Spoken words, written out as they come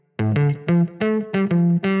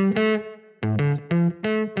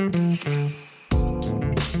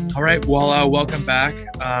right. Well, welcome back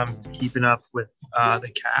to Keeping Up with the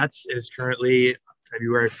Cats. It is currently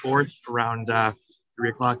February 4th around 3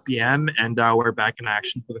 o'clock p.m. and we're back in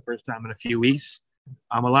action for the first time in a few weeks.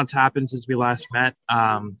 A lot's happened since we last met.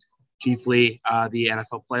 Chiefly, the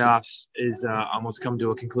NFL playoffs is almost come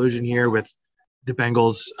to a conclusion here with the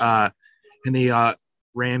Bengals in the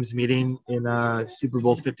Rams meeting in Super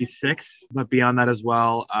Bowl 56. But beyond that as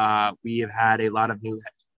well, we have had a lot of new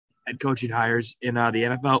head coaching hires in the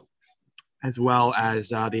NFL, as well as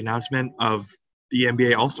the announcement of the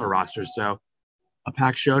NBA All-Star roster. So a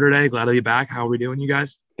packed show today. Glad to be back. How are we doing, you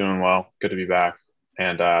guys? Doing well. Good to be back.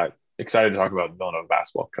 And excited to talk about Villanova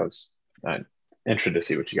basketball because I'm interested to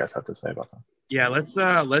see what you guys have to say about that. Yeah, let's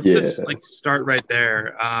just start right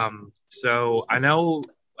there. So I know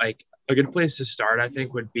a good place to start, I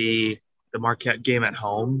think, would be the Marquette game at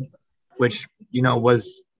home, which,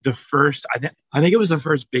 was the first, I think it was the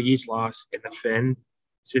first Big East loss in the Fin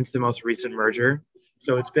since the most recent merger.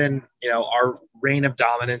 So it's been, our reign of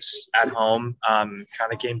dominance at home kind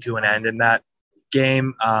of came to an end in that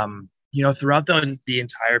game. Throughout the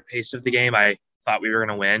entire pace of the game, I thought we were going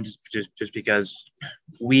to win just because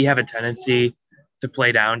we have a tendency to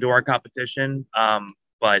play down to our competition.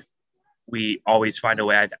 But we always find a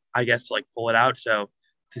way, I guess, to pull it out. So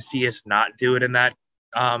to see us not do it in that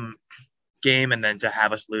game and then to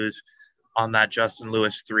have us lose on that Justin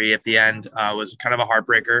Lewis 3 at the end was kind of a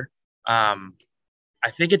heartbreaker. I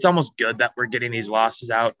think it's almost good that we're getting these losses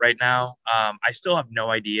out right now. I still have no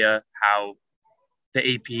idea how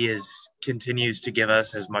the AP continues to give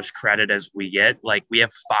us as much credit as we get. We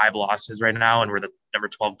have 5 losses right now and we're the number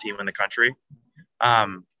 12 team in the country.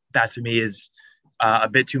 That to me is a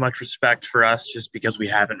bit too much respect for us just because we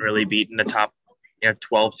haven't really beaten the top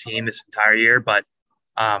 12 team this entire year. But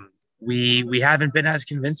we haven't been as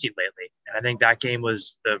convincing lately. And I think that game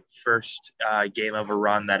was the first game of a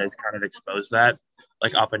run that has kind of exposed that,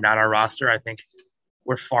 up and down our roster. I think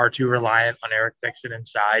we're far too reliant on Eric Dixon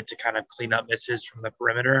inside to kind of clean up misses from the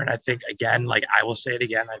perimeter. And I think, again, I will say it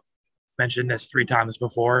again, I've mentioned this 3 times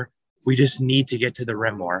before, we just need to get to the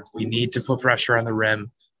rim more. We need to put pressure on the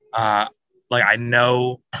rim. I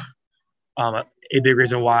know a big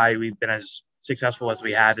reason why we've been as successful as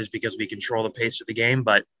we have is because we control the pace of the game,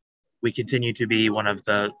 but we continue to be one of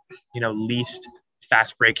the, least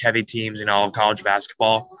fast break heavy teams in all of college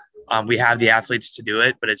basketball. We have the athletes to do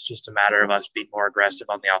it, but it's just a matter of us being more aggressive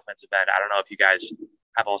on the offensive end. I don't know if you guys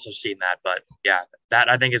have also seen that, but yeah, that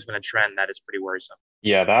I think has been a trend that is pretty worrisome.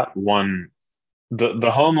 Yeah, that one, the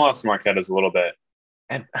home loss to Marquette is a little bit,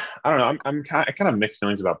 and I don't know, I kind of mixed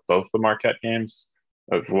feelings about both the Marquette games.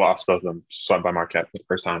 We lost both of them, swept by Marquette for the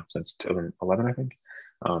first time since 2011, I think,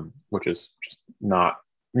 which is just not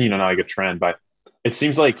a good trend. But it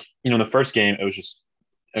seems like, in the first game, it was just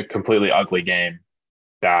a completely ugly game.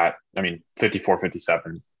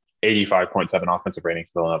 54-57, 85.7 offensive rating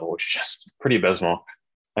for Villanova, which is just pretty abysmal.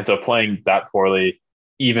 And so playing that poorly,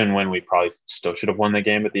 even when we probably still should have won the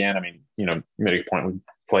game at the end, made a point, we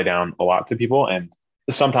play down a lot to people. And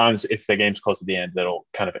sometimes if the game's close at the end, that'll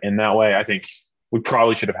kind of end that way. I think we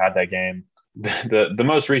probably should have had that game. The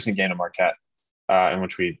most recent game of Marquette, in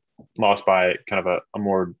which we lost by kind of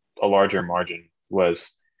a larger margin,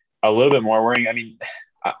 was a little bit more worrying.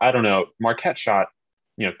 I don't know. Marquette shot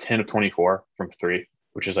 10 of 24 from 3,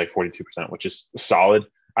 which is 42%, which is solid.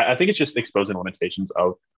 I think it's just exposing limitations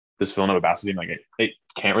of this Villanova basketball team. It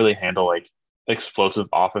can't really handle explosive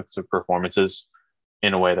offensive performances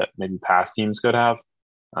in a way that maybe past teams could have,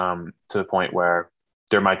 to the point where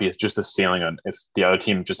there might be just a ceiling on if the other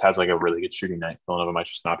team just has a really good shooting night, Villanova might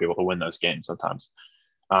just not be able to win those games sometimes.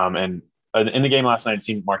 And in the game last night, it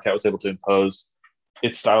seemed Marquette was able to impose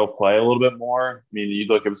its style of play a little bit more. You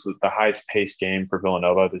look, it was the highest paced game for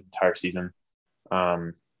Villanova the entire season.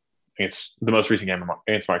 It's the most recent game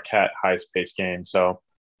against Marquette, highest paced game. So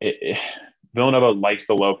Villanova likes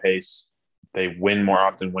the low pace. They win more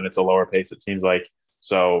often when it's a lower pace, it seems like.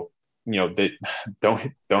 So, they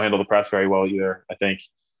don't handle the press very well either, I think.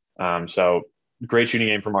 So great shooting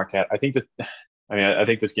game for Marquette. I think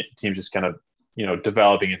this team's just kind of,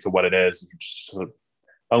 developing into what it is. Just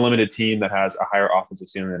a limited team that has a higher offensive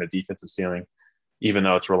ceiling than a defensive ceiling, even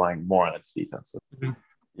though it's relying more on its defense.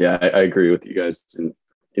 Yeah, I agree with you guys. And,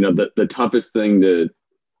 the toughest thing to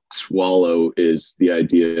swallow is the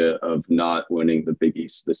idea of not winning the Big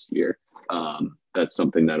East this year. That's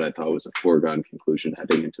something that I thought was a foregone conclusion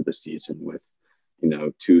heading into the season with,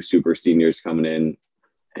 2 super seniors coming in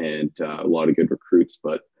and a lot of good recruits,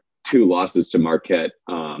 but 2 losses to Marquette.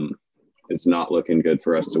 It's not looking good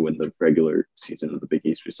for us to win the regular season of the Big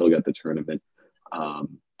East. We still got the tournament.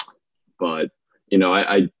 But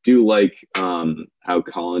I do like how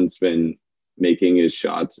Colin's been making his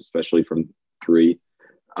shots, especially from three.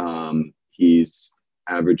 He's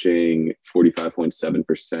averaging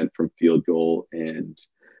 45.7% from field goal and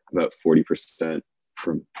about 40%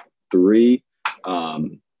 from three.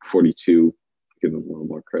 42, give him a little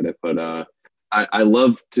more credit. But I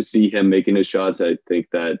love to see him making his shots. I think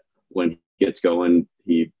that when he gets going,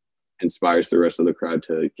 he inspires the rest of the crowd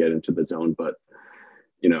to get into the zone. But,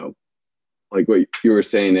 like what you were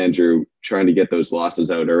saying, Andrew, trying to get those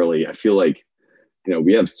losses out early, I feel like,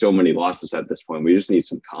 we have so many losses at this point. We just need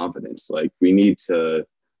some confidence. Like we need to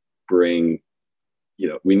we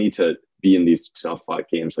need to be in these tough fought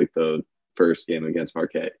games like the first game against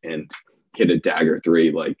Marquette and hit a dagger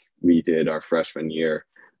three like we did our freshman year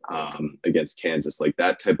against Kansas. Like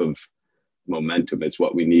that type of momentum is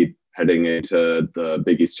what we need heading into the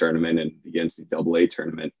Big East tournament and the NCAA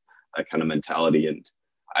tournament, that kind of mentality. And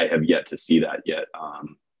I have yet to see that yet.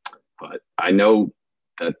 But I know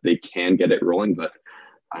that they can get it rolling, but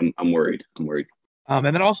I'm worried. And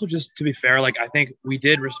then also, just to be fair, like I think we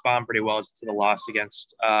did respond pretty well to the loss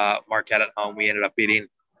against Marquette at home. We ended up winning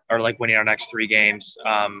our next three games.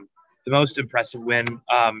 The most impressive win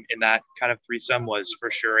in that kind of threesome was for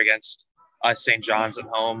sure against St. John's at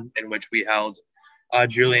home, in which we held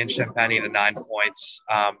Julian Champagny to 9 points.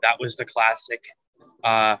 That was the classic,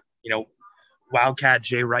 Wildcat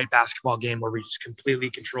Jay Wright basketball game where we just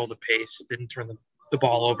completely controlled the pace, didn't turn the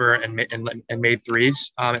ball over and made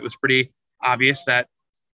threes. It was pretty obvious that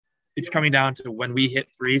it's coming down to when we hit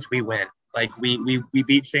threes, we win. Like we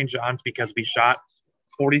beat St. John's because we shot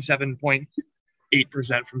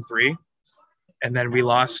 47.8% from three. And then we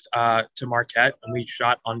lost to Marquette and we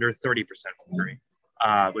shot under 30% from three,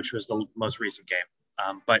 which was the most recent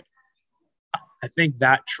game. But I think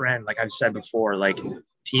that trend, like I've said before, like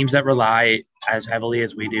teams that rely as heavily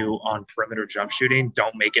as we do on perimeter jump shooting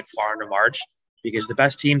don't make it far into March, because the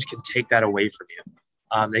best teams can take that away from you.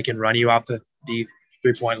 They can run you off the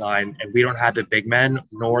three-point line, and we don't have the big men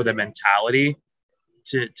nor the mentality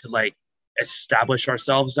to like establish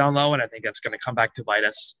ourselves down low. And I think that's going to come back to bite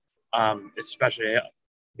us, especially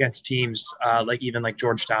against teams like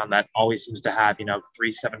Georgetown that always seems to have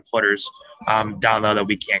 3 7-footers down low that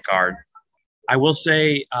we can't guard. I will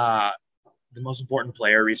say the most important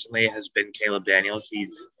player recently has been Caleb Daniels.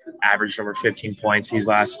 He's averaged over 15 points these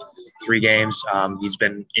last 3 games. He's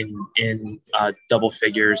been in double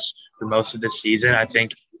figures for most of this season. I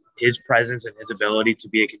think his presence and his ability to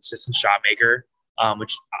be a consistent shot maker,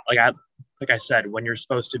 which like I said, when you're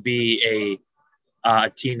supposed to be a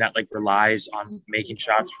team that relies on making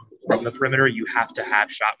shots from the perimeter, you have to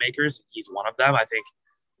have shot makers. He's one of them. I think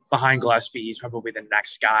behind Gillespie, he's probably the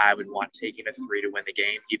next guy I would want taking a 3 to win the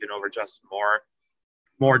game, even over Justin Moore.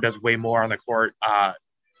 Moore does way more on the court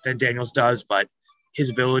than Daniels does, but his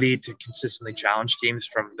ability to consistently challenge teams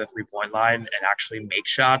from the 3-point line and actually make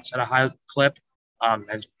shots at a high clip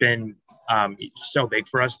has been so big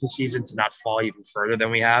for us this season to not fall even further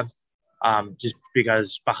than we have. Just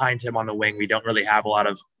because behind him on the wing, we don't really have a lot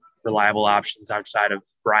of reliable options outside of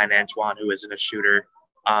Brian Antoine, who isn't a shooter,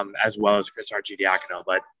 as well as Chris Arcidiacono.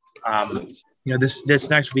 But this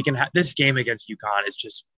next weekend, this game against UConn is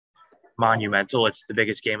just monumental. It's the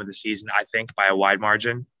biggest game of the season, I think, by a wide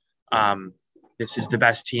margin. This is the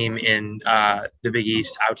best team in the Big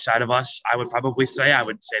East outside of us. I would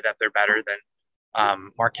say that they're better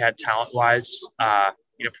than Marquette talent-wise.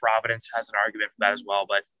 Providence has an argument for that as well,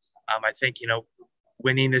 but I think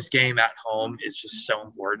winning this game at home is just so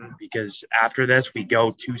important, because after this we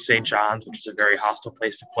go to St. John's, which is a very hostile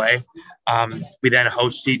place to play. We then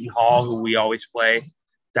host Seton Hall, who we always play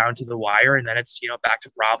down to the wire, and then it's back to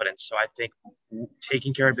Providence. So I think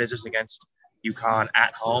taking care of business against UConn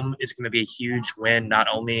at home is going to be a huge win, not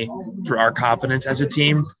only for our confidence as a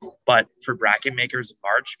team, but for bracket makers in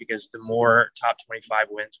March, because the more top 25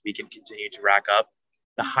 wins we can continue to rack up,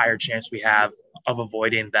 the higher chance we have of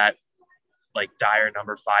avoiding that dire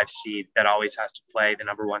number 5 seed that always has to play the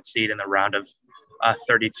number 1 seed in the round of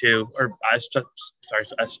 32 or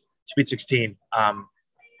Sweet 16.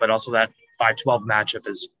 But also that 5-12 matchup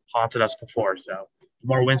has haunted us before. So the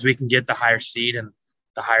more wins we can get, the higher seed and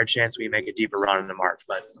the higher chance we make a deeper run into March.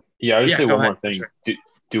 But I'll just say one more thing. Sure.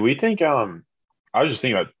 Do we think I was just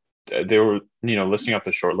thinking about they were listing up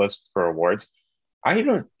the short list for awards.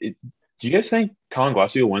 Do you guys think Colin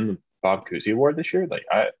Gillespie will win the Bob Cousy Award this year?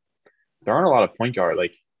 There aren't a lot of point guard.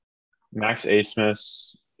 Max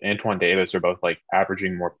Abmas, Antoine Davis are both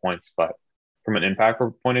averaging more points, but from an impact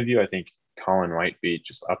point of view, I think Colin might be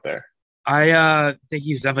just up there. I think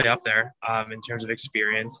he's definitely up there in terms of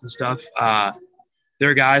experience and stuff. There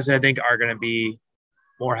are guys that I think are going to be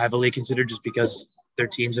more heavily considered just because their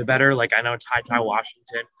teams are better. Like I know Ty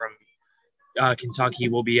Washington from Kentucky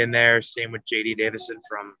will be in there. Same with J.D. Davison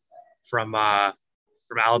from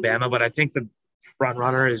Alabama. But I think the front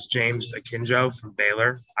runner is James Akinjo from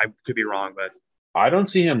Baylor. I could be wrong, but I don't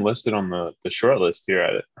see him listed on the short list here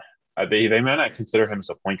at it. They may not consider him as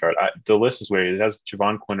a point guard. The list is weird. It has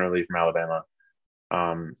Javon Quinterly from Alabama.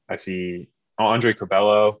 I see Andre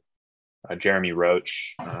Curbelo, Jeremy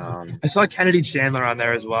Roach. I saw Kennedy Chandler on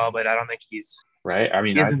there as well, but I don't think he's right. I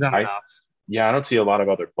mean, he hasn't done enough. Yeah, I don't see a lot of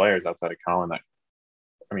other players outside of Colin that.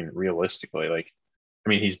 I mean, realistically,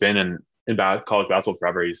 he's been in college basketball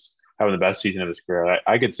forever. He's having the best season of his career.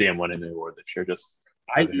 I could see him winning the award this year.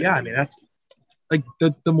 I mean, that's like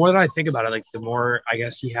the more that I think about it, like the more I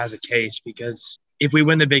guess he has a case, because if we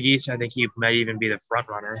win the Big East, I think he may even be the front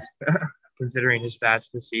runner, considering his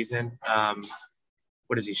stats this season.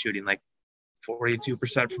 What is he shooting? Like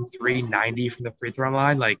 42% from three, 90 from the free throw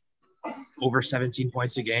line, like over 17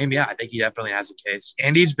 points a game. Yeah, I think he definitely has a case.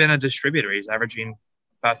 And he's been a distributor. He's averaging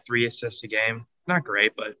about 3 assists a game. Not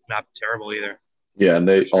great, but not terrible either. Yeah, and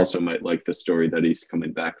they also might like the story that he's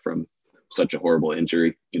coming back from such a horrible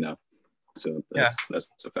injury, So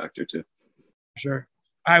that's a factor too. Sure.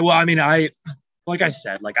 All right. Well, I mean, like I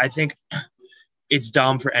said, like I think it's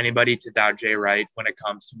dumb for anybody to doubt Jay Wright when it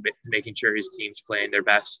comes to making sure his team's playing their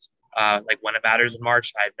best. Like when it matters in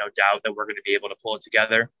March, I have no doubt that we're going to be able to pull it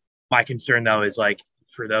together. My concern though is like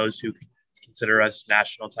for those who consider us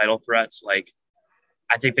national title threats, like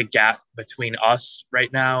I think the gap between us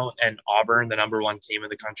right now and Auburn, the number 1 team in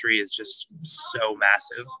the country, is just so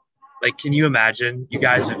massive. Like, can you imagine, you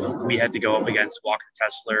guys, if we had to go up against Walker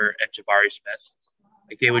Kessler and Jabari Smith?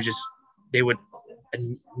 Like, they would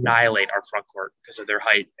annihilate our front court because of their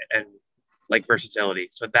height and, like, versatility.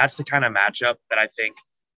 So that's the kind of matchup that I think,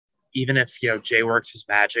 even if, Jay works his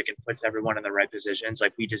magic and puts everyone in the right positions,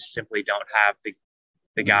 like, we just simply don't have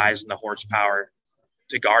the guys and the horsepower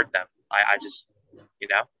to guard them. I just,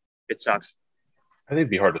 it sucks. I think it'd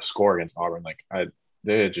be hard to score against Auburn. Like,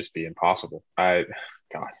 it'd just be impossible.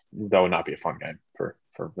 God, that would not be a fun game for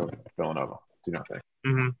Villanova. Do not think.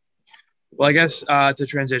 Mm-hmm. Well, I guess to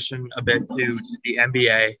transition a bit to the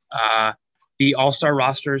NBA, the All-Star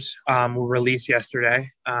rosters were released yesterday.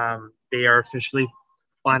 They are officially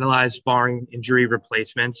finalized, barring injury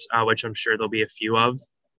replacements, which I'm sure there'll be a few of.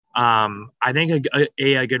 I think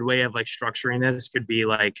a good way of like structuring this could be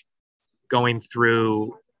like going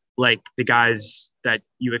through like the guys that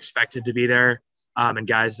you expected to be there, and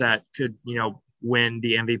guys that could win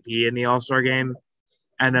the MVP in the All-Star game,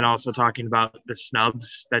 and then also talking about the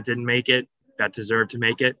snubs that didn't make it, that deserved to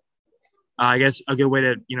make it. I guess a good way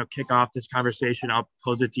to kick off this conversation, I'll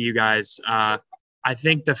pose it to you guys. I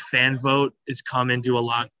think the fan vote has come into a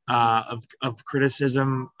lot of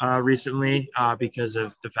criticism recently because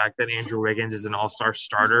of the fact that Andrew Wiggins is an all-star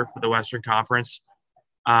starter for the Western Conference,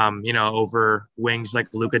 over wings like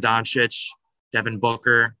Luka Doncic, Devin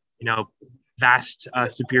Booker, vast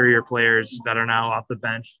superior players that are now off the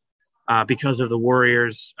bench because of the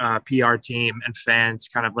Warriors PR team and fans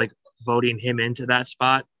kind of like voting him into that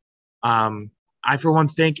spot. I, for one,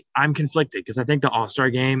 think I'm conflicted because I think the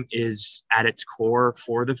All-Star game is at its core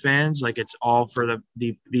for the fans. Like it's all for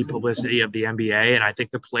the publicity of the NBA. And I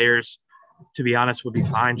think the players, to be honest, would be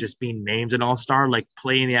fine just being named an All-Star. Like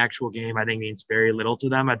playing the actual game, I think means very little to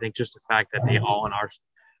them. I think just the fact that they all are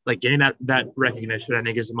like getting that recognition, I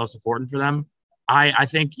think is the most important for them. I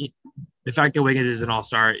think the fact that Wiggins is an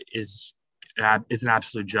All-Star is an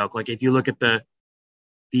absolute joke. Like if you look at the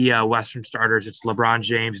Western starters, it's LeBron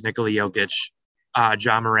James, Nikola Jokic,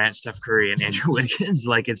 John Morant, Steph Curry, and Andrew Wiggins.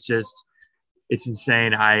 Like it's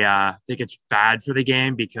insane. I think it's bad for the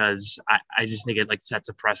game because I just think it like sets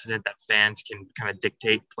a precedent that fans can kind of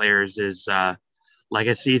dictate players'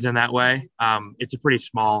 legacies in that way. It's a pretty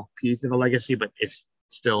small piece of a legacy, but it's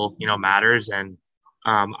still matters. And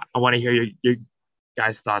I want to hear your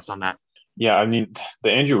guys' thoughts on that. Yeah, I mean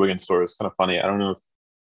the Andrew Wiggins story is kind of funny. I don't know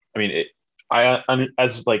if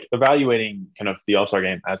as like evaluating kind of the All-Star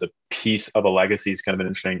game as a piece of a legacy is kind of an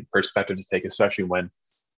interesting perspective to take, especially when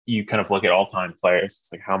you kind of look at all-time players.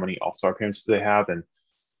 It's like how many All-Star appearances do they have, and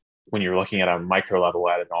when you're looking at a micro level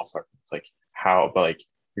at an All-Star, it's like but like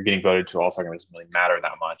you're getting voted to All-Star game doesn't really matter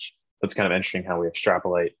that much. That's kind of interesting how we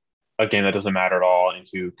extrapolate a game that doesn't matter at all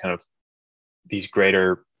into kind of these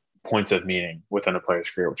greater points of meaning within a player's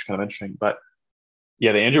career, which is kind of interesting. But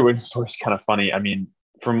yeah, the Andrew Wiggins story is kind of funny. I mean,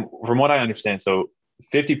 from what I understand, so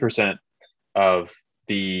 50% of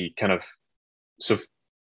the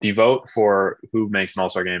the vote for who makes an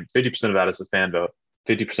All-Star game, 50% of that is a fan vote,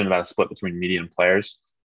 50% of that is split between media and players.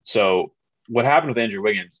 So what happened with Andrew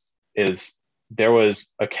Wiggins is there was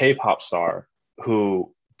a K-pop star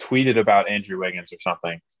who tweeted about Andrew Wiggins or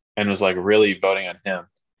something and was like really voting on him.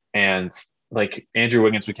 And like Andrew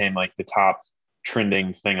Wiggins became like the top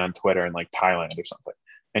trending thing on Twitter in like Thailand or something,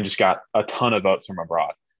 and just got a ton of votes from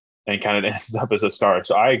abroad and kind of ended up as a star.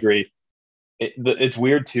 So I agree. It's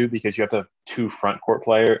weird too because you have to have three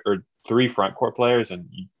front court players, and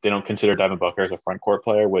they don't consider Devin Booker as a front court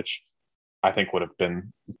player, which I think would have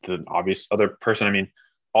been the obvious other person. I mean,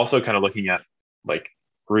 also kind of looking at like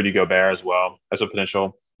Rudy Gobert as well as a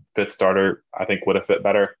potential fifth starter, I think would have fit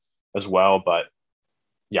better as well. But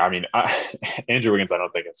yeah, I mean, Andrew Wiggins, I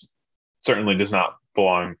don't think certainly does not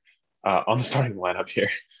belong on the starting lineup here.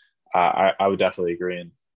 I would definitely agree.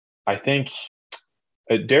 And I think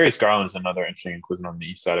Darius Garland is another interesting inclusion on the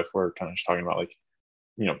East side if we're kind of just talking about like,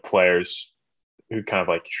 players who kind of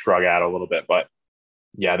like shrug out a little bit. But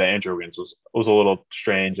yeah, the Andrew Wiggins was a little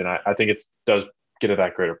strange. And I think it does get at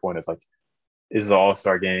that greater point of like, is the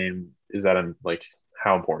All-Star game, is that like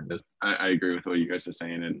how important is it? I agree with what you guys are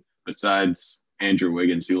saying. And besides Andrew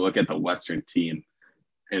Wiggins, you look at the Western team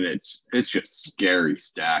and it's just scary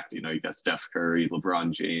stacked. You got Steph Curry,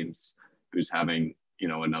 LeBron James, who's having,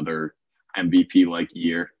 another MVP like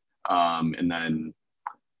year. And then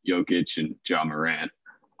Jokic and Ja Morant.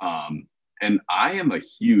 And I am a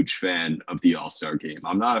huge fan of the All-Star game.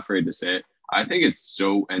 I'm not afraid to say it. I think it's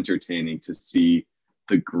so entertaining to see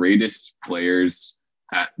the greatest players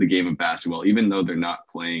at the game of basketball, even though they're not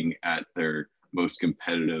playing at their most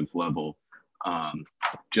competitive level,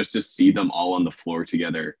 just to see them all on the floor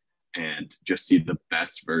together and just see the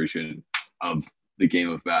best version of the game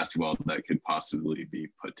of basketball that could possibly be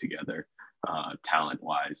put together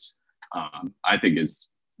talent-wise, I think is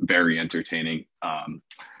very entertaining,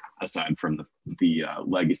 aside from the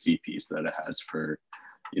legacy piece that it has for,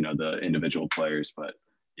 the individual players. But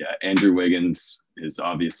yeah, Andrew Wiggins is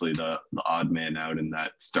obviously the odd man out in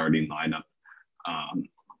that starting lineup.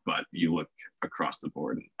 But you look across the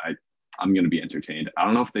board, and I'm going to be entertained. I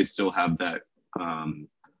don't know if they still have that,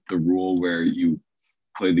 the rule where you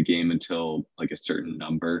play the game until like a certain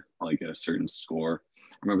number, like a certain score.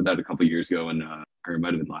 I remember that a couple of years ago, and or it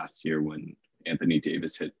might have been last year when Anthony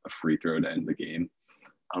Davis hit a free throw to end the game.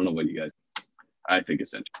 I don't know what you guys. I think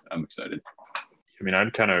it's interesting. I'm excited. I mean,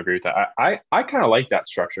 I'd kind of agree with that. I kind of like that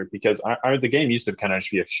structure because the game used to kind of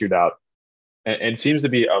just be a shootout, and it seems to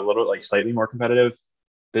be a little like slightly more competitive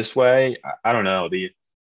this way. I don't know.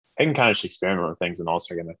 I can kind of just experiment with things in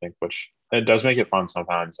All-Star game, I think, which it does make it fun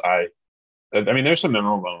sometimes. I mean, there's some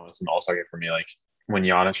memorable moments in the All-Star game for me, like when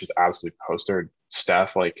Giannis just absolutely postered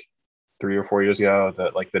Steph like 3 or 4 years ago.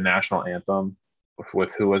 That like the national anthem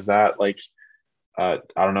with who was that? Like, I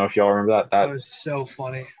don't know if y'all remember that. That was so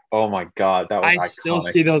funny. Oh my God, that was iconic. Still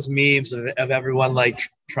see those memes of everyone like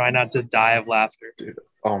trying not to die of laughter. Dude,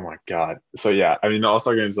 oh my God. So yeah, I mean, the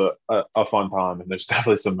All-Star game is a fun time, and there's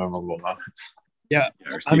definitely some memorable moments. Yeah,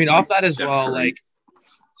 I mean, off that as well. Curry, like,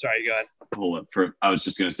 sorry, go ahead. Pull up for. I was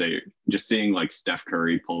just gonna say, just seeing like Steph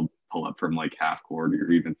Curry pull up from like half court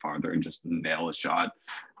or even farther and just nail a shot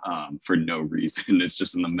for no reason. It's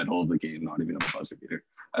just in the middle of the game, not even a buzzer beater.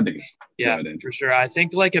 I think it's for sure. I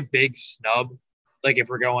think like a big snub, like if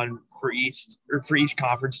we're going for each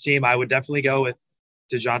conference team, I would definitely go with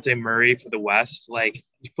DeJounte Murray for the West. Like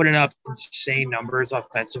he's putting up insane numbers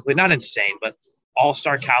offensively, not insane, but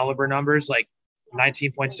all-star caliber numbers, like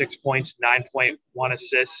 19.6 points, 9.1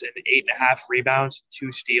 assists, and 8.5 rebounds,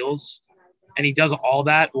 2 steals. And he does all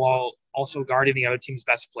that while also guarding the other team's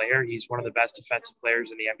best player. He's one of the best defensive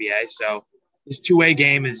players in the NBA. So his two-way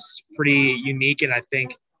game is pretty unique, and I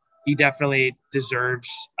think he definitely deserves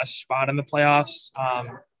a spot in the playoffs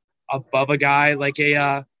above a guy like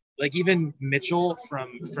even Mitchell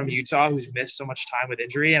from Utah, who's missed so much time with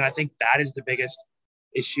injury. And I think that is the biggest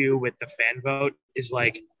issue with the fan vote is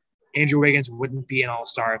like Andrew Wiggins wouldn't be an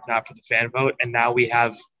all-star if not for the fan vote. And now we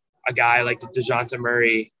have a guy like DeJounte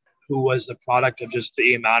Murray, who was the product of just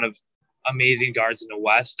the amount of amazing guards in the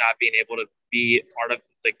West, not being able to be part of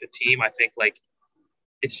like the team. I think like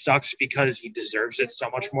it sucks because he deserves it so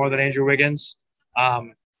much more than Andrew Wiggins.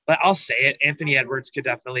 But I'll say it, Anthony Edwards could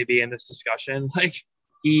definitely be in this discussion. Like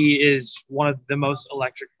he is one of the most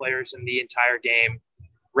electric players in the entire game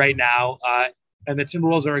right now. And the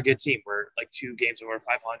Timberwolves are a good team. We're like 2 games over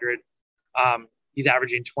 500. He's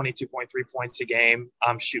averaging 22.3 points a game,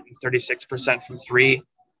 shooting 36% from 3.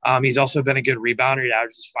 He's also been a good rebounder. He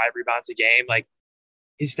averages 5 rebounds a game. Like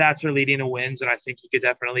his stats are leading to wins, and I think he could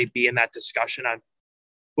definitely be in that discussion. I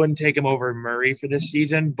wouldn't take him over Murray for this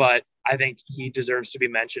season, but I think he deserves to be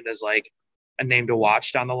mentioned as like a name to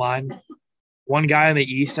watch down the line. One guy in the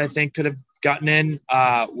East I think could have gotten in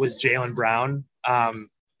was Jaylen Brown,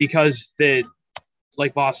 because the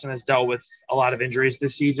like Boston has dealt with a lot of injuries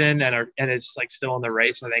this season and is like still in the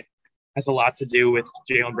race. I think has a lot to do with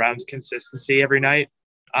Jaylen Brown's consistency every night.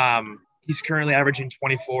 He's currently averaging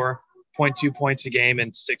 24.2 points a game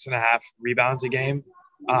and 6.5 rebounds a game,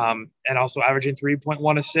 and also averaging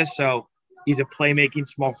 3.1 assists. So he's a playmaking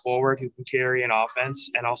small forward who can carry an offense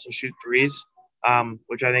and also shoot threes,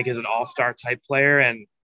 which I think is an all-star type player. And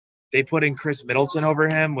they put in Chris Middleton over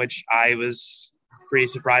him, which I was pretty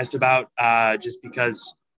surprised about, just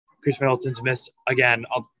because Chris Middleton's missed, again,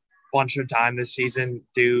 a bunch of time this season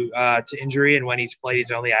due to injury. And when he's played,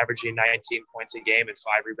 he's only averaging 19 points a game and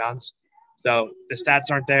 5 rebounds. So the stats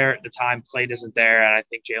aren't there. The time played isn't there. And I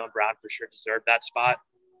think Jaylen Brown for sure deserved that spot.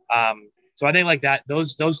 So I think like that,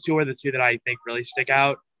 those two are the two that I think really stick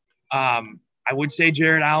out. I would say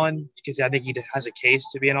Jared Allen, because I think he has a case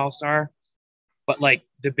to be an all-star. But like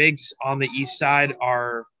the bigs on the East side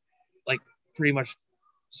are like pretty much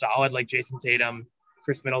solid. Like Jason Tatum,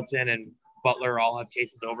 Chris Middleton, and Butler all have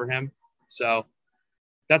cases over him. So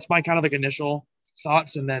that's my kind of like initial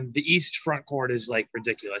thoughts. And then the East front court is like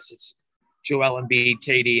ridiculous. It's Joel Embiid,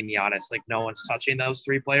 KD, and Giannis. Like no one's touching those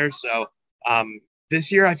 3 players. So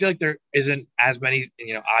this year I feel like there isn't as many,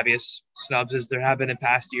 obvious snubs as there have been in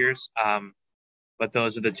past years. But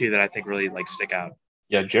those are the 2 that I think really like stick out.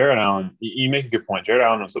 Yeah, Jared Allen, you make a good point. Jared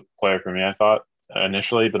Allen was a player for me, I thought,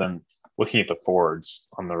 initially, but then looking at the forwards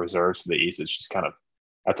on the reserves to the East, it's just kind of,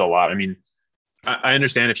 that's a lot. I mean, I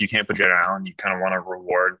understand if you can't put Jared Allen, you kind of want to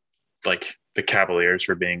reward like the Cavaliers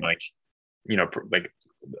for being like,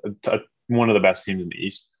 one of the best teams in the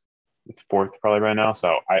East. It's 4th probably right now.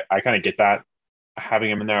 So I kind of get that,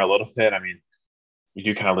 having him in there a little bit. I mean, you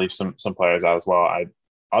do kind of leave some players out as well.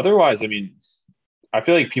 Otherwise, I mean, I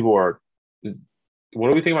feel like people are, what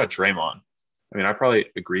do we think about Draymond? I mean, I probably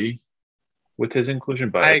agree with his inclusion,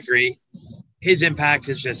 but I agree. His impact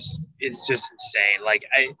is just insane. Like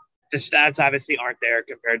the stats obviously aren't there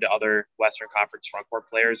compared to other Western Conference frontcourt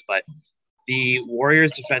players, but the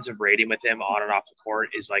Warriors' defensive rating with him on and off the court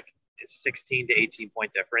is like a 16 to 18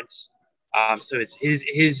 point difference. So it's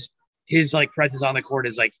his like presence on the court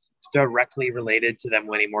is like directly related to them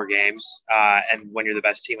winning more games. And when you're the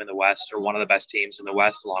best team in the West or one of the best teams in the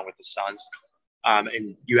West, along with the Suns,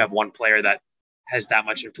 and you have one player that has that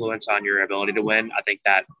much influence on your ability to win, I think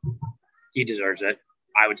that he deserves it,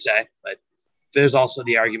 I would say. But there's also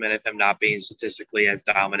the argument of him not being statistically as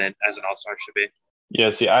dominant as an all-star should be. Yeah,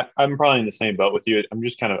 see, I'm probably in the same boat with you. I'm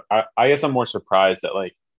just kind of, I guess I'm more surprised that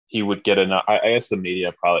like he would get enough. I guess the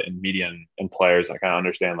media and players, I kind of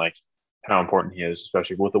understand like how important he is,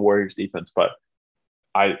 especially with the Warriors defense. But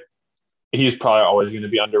he's probably always going to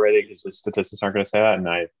be underrated because the statistics aren't going to say that.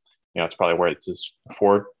 And it's probably where it's his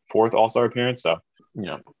fourth all-star appearance. So,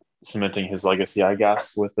 cementing his legacy, I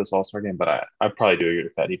guess, with this all-star game. But I probably do agree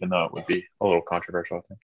with that, even though it would be a little controversial, I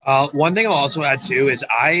think. One thing I'll also add, too, is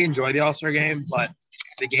I enjoy the all-star game, but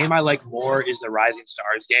the game I like more is the Rising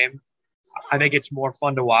Stars game. I think it's more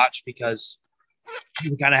fun to watch because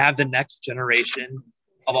you kind of have the next generation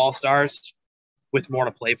of all-stars with more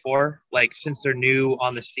to play for. Like, since they're new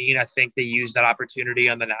on the scene, I think they use that opportunity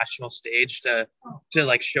on the national stage to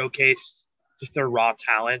like showcase just their raw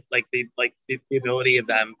talent, like the ability of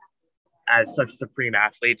them as such supreme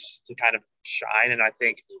athletes to kind of shine. And I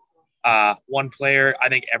think one player I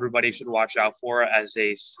think everybody should watch out for as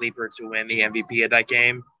a sleeper to win the MVP of that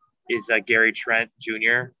game is Gary Trent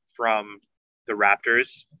Jr. from the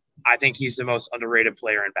Raptors. I think he's the most underrated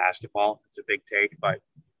player in basketball. It's a big take, but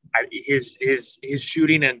his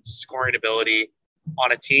shooting and scoring ability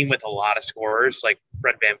on a team with a lot of scorers like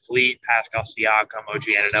Fred VanVleet, Pascal Siakam, OG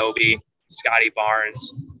Anunoby, Scotty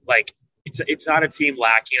Barnes, like it's not a team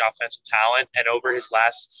lacking offensive talent. And over his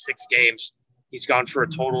last 6 games, he's gone for a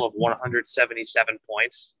total of 177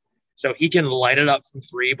 points. So he can light it up from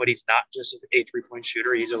 3, but he's not just a 3-point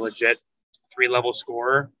shooter. He's a legit 3-level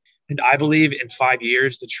scorer. And I believe in 5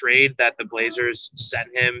 years, the trade that the Blazers sent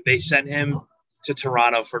him to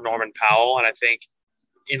Toronto for Norman Powell. And I think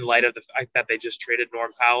in light of the fact that they just traded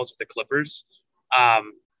Norman Powell to the Clippers,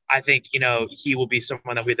 I think, he will be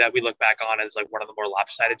someone that we look back on as like one of the more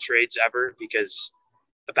lopsided trades ever, because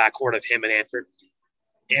the backcourt of him and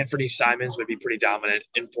Anthony Simons would be pretty dominant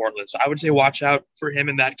in Portland. So I would say watch out for him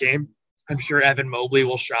in that game. I'm sure Evan Mobley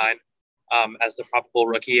will shine as the probable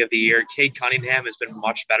rookie of the year. Cade Cunningham has been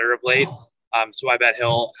much better of late. So I bet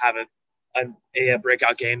he'll have a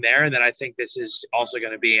breakout game there. And then I think this is also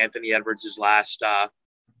going to be Anthony Edwards' last,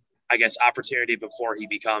 opportunity before he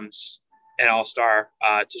becomes an all-star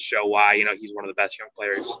to show why, he's one of the best young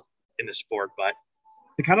players in the sport. But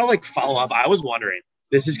to kind of like follow up, I was wondering,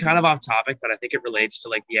 this is kind of off topic, but I think it relates to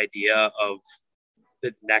like the idea of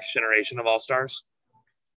the next generation of all-stars.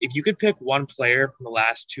 if you could pick one player from the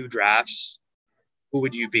last 2 drafts, who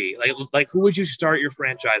would you be? Like who would you start your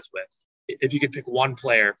franchise with if you could pick one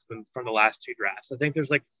player from the last 2 drafts? I think there's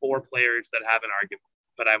like 4 players that have an argument,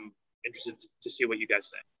 but I'm interested to see what you guys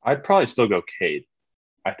think. I'd probably still go Cade.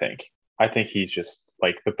 I think he's just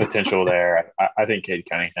like the potential there. I think Cade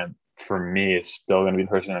Cunningham for me is still going to be the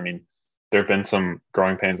person. I mean, there have been some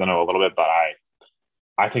growing pains, I know a little bit, but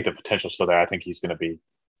I think the potential's still there. I think he's going to be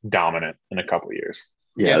dominant in a couple of years.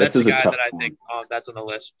 Yeah, that's the guy that I think that's on the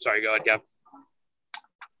list. Sorry, go ahead, Gav.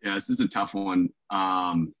 Yeah, this is a tough one.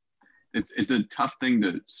 It's a tough thing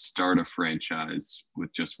to start a franchise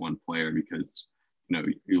with just one player because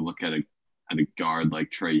you look at a guard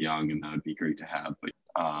like Trae Young, and that would be great to have. But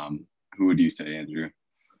who would you say, Andrew?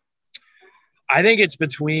 I think it's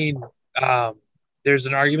between. There's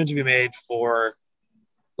an argument to be made for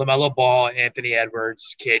LaMelo Ball, Anthony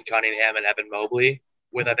Edwards, Cade Cunningham, and Evan Mobley.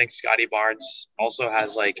 With I think Scotty Barnes also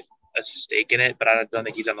has like a stake in it, but I don't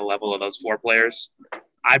think he's on the level of those 4 players.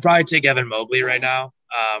 I'd probably take Evan Mobley right now.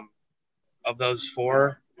 Of those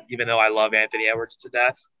 4, even though I love Anthony Edwards to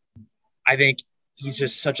death, I think he's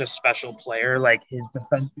just such a special player. Like his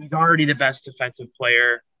defense, he's already the best defensive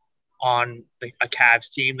player on a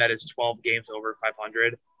Cavs team that is 12 games over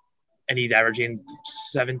 500, and he's averaging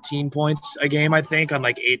 17 points a game, I think, on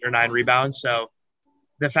like 8 or 9 rebounds. So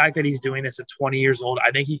the fact that he's doing this at 20 years old,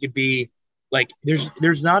 I think he could be like,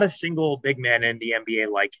 there's not a single big man in the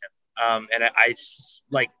NBA like him. And I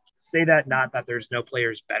like say that, not that there's no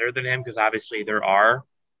players better than him, because obviously there are,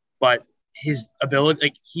 but his ability,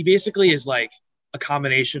 like he basically is like a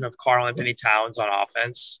combination of Karl Anthony Towns on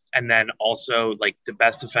offense, and then also like the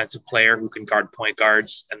best defensive player who can guard point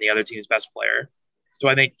guards and the other team's best player. So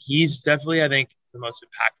I think he's definitely, the most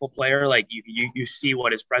impactful player. Like you see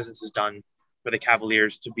what his presence has done for the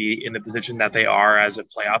Cavaliers to be in the position that they are as a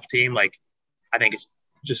playoff team. Like, I think it's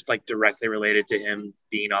just like directly related to him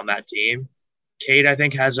being on that team. Cade, I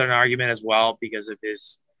think, has an argument as well because of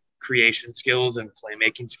his creation skills and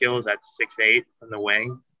playmaking skills at 6'8" from the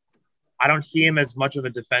wing. I don't see him as much of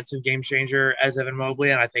a defensive game changer as Evan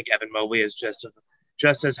Mobley, and I think Evan Mobley is just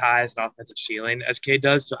as high as an offensive ceiling as Cade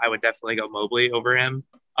does. So I would definitely go Mobley over him.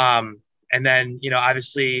 And then,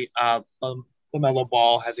 Obviously LaMelo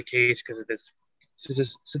Ball has a case because of his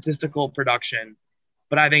statistical production,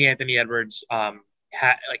 but I think Anthony Edwards,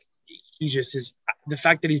 he's just the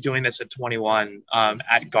fact that he's doing this at 21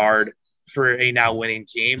 at guard for a now winning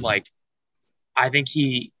team. Like, I think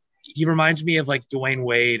he reminds me of like Dwayne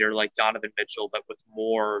Wade or like Donovan Mitchell, but with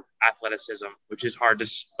more athleticism, which is hard to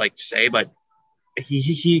say, but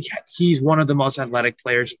he's one of the most athletic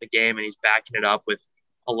players in the game, and he's backing it up with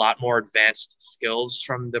a lot more advanced skills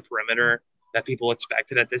from the perimeter that people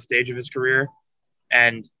expected at this stage of his career.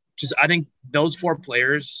 And just, I think those 4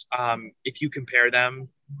 players, if you compare them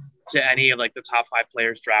to any of like the top 5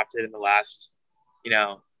 players drafted in the last,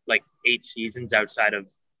 8 seasons outside of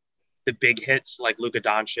the big hits like Luka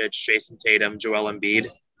Doncic, Jason Tatum, Joel Embiid,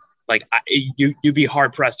 like you'd be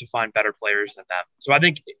hard pressed to find better players than them. So I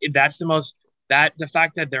think that's the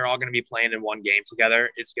fact that they're all going to be playing in one game together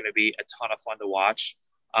is going to be a ton of fun to watch.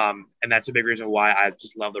 And that's a big reason why I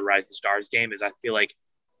just love the Rising Stars game, is I feel like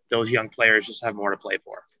those young players just have more to play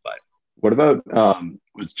for. But what about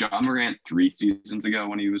was John Morant 3 seasons ago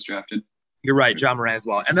when he was drafted? You're right, John Morant as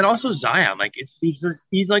well. And then also Zion, like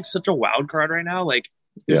he's like such a wild card right now. Like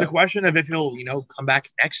there's a question of if he'll, come back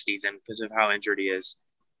next season because of how injured he is.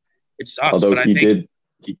 It sucks. Although he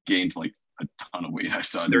gained like a ton of weight. I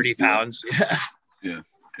saw 30 pounds. Yeah.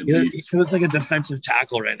 He looks like a defensive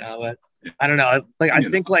tackle right now, but I don't know. Like I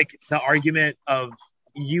think like the argument of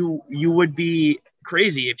you would be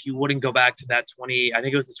crazy if you wouldn't go back to that I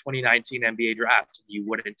think it was the 2019 NBA draft. You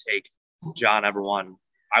wouldn't take John ever one.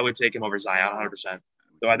 I would take him over Zion 100%.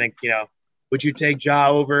 So I think, would you take Ja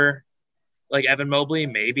over like Evan Mobley?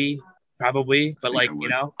 Maybe, probably, but like,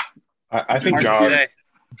 I think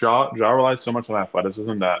Ja relies so much on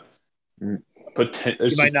athleticism that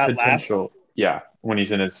there's might not potential. Last. Yeah, when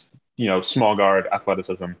he's in his small guard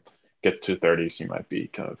athleticism, gets to 30s, he might be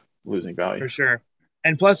kind of losing value for sure.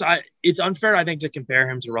 And plus, it's unfair, I think, to compare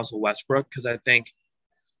him to Russell Westbrook, because I think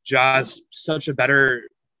Ja's such a better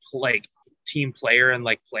like team player and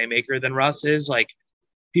like playmaker than Russ is. Like,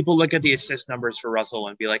 people look at the assist numbers for Russell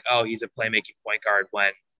and be like, oh, he's a playmaking point guard,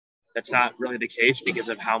 when that's not really the case because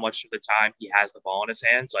of how much of the time he has the ball in his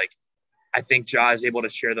hands. Like, I think Ja is able to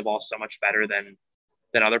share the ball so much better than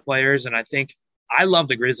other players. And I think I love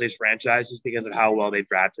the Grizzlies franchise just because of how well they've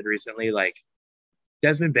drafted recently. Like,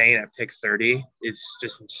 Desmond Bane at pick 30 is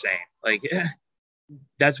just insane. Like,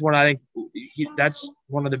 that's what I think that's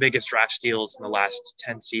one of the biggest draft steals in the last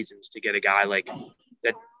 10 seasons, to get a guy like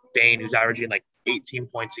that Bane, who's averaging like 18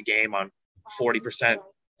 points a game on 40%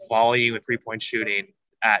 volume and 3-point shooting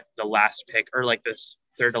at the last pick, or like this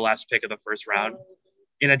third to last pick of the first round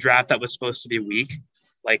in a draft that was supposed to be weak.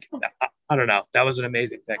 Like, I don't know. That was an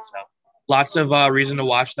amazing pick. So lots of reason to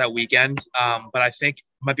watch that weekend. But I think it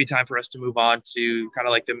might be time for us to move on to kind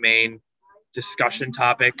of like the main discussion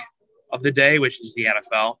topic of the day, which is the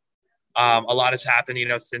NFL. A lot has happened,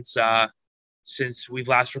 since we've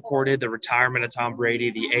last recorded. The retirement of Tom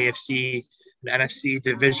Brady, the AFC and NFC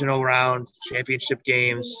divisional round, championship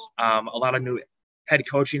games, a lot of new head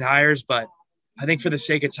coaching hires. But I think for the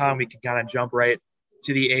sake of time, we can kind of jump right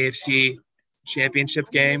to the AFC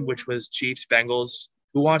championship game, which was Chiefs Bengals.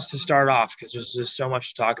 Who wants to start off? Because there's just so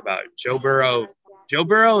much to talk about. Joe Burrow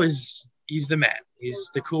he's the man.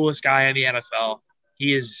 He's the coolest guy in the NFL.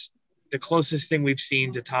 He is the closest thing we've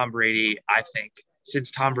seen to Tom Brady, I think,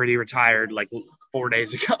 since Tom Brady retired like 4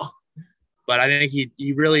 days ago. But I think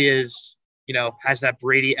he really is, has that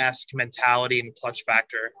Brady-esque mentality and clutch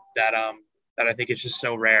factor that I think is just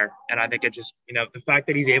so rare. And I think it just, the fact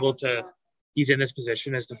that he's in this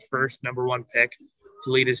position as the first number one pick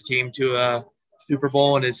to lead his team to a Super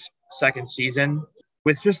Bowl in his second season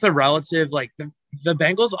with just the relative, like the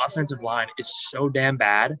Bengals offensive line is so damn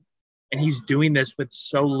bad. And he's doing this with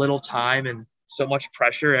so little time and so much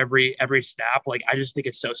pressure every snap. Like, I just think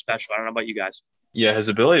it's so special. I don't know about you guys. Yeah, his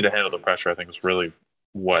ability to handle the pressure, I think, was really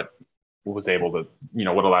what was able to,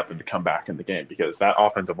 what allowed them to come back in the game, because that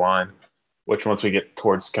offensive line, which once we get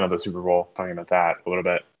towards kind of the Super Bowl, talking about that a little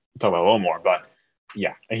bit, talk about a little more, but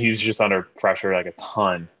yeah, and he was just under pressure like a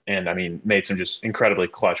ton, and I mean, made some just incredibly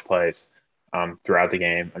clutch plays throughout the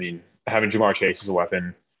game. I mean, having Jamar Chase as a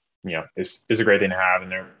weapon, is a great thing to have,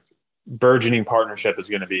 and their burgeoning partnership is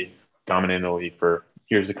going to be dominating the league for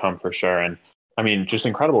years to come for sure. And I mean, just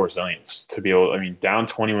incredible resilience to be able. I mean, down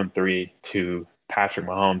 21-3 to Patrick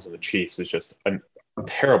Mahomes and the Chiefs is just a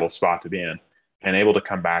terrible spot to be in, and able to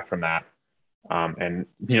come back from that. And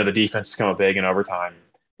the defense has come up big in overtime,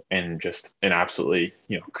 and just an absolutely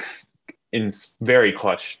in very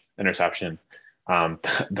clutch interception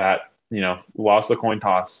that lost the coin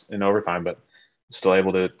toss in overtime, but still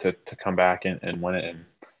able to come back and win it. And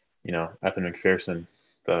Ethan McPherson,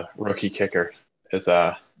 the rookie kicker, is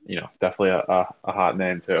definitely a hot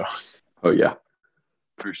name too. Oh yeah,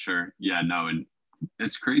 for sure. Yeah, no, and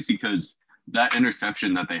it's crazy because that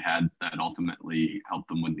interception that they had that ultimately helped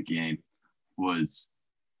them win the game was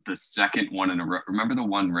the second one in a row. Remember the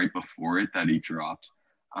one right before it that he dropped?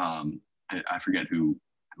 I forget who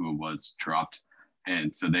it was dropped.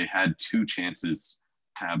 And so they had two chances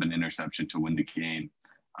to have an interception to win the game,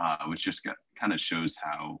 which just kind of shows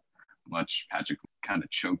how much Patrick kind of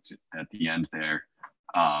choked at the end there.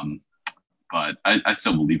 But I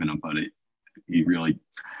still believe in him, but he really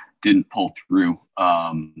didn't pull through.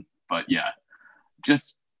 But yeah,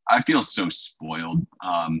 just I feel so spoiled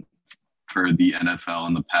for the NFL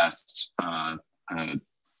in the past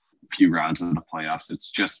few rounds of the playoffs. It's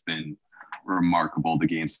just been remarkable, the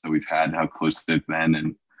games that we've had, how close they've been,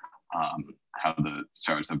 and how the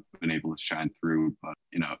stars have been able to shine through. But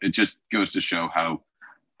it just goes to show how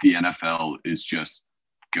the NFL is just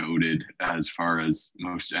goated as far as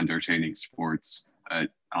most entertaining sports. I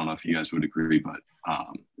don't know if you guys would agree, but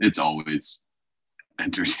it's always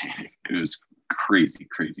entertaining. It was crazy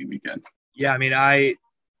weekend. Yeah, I mean,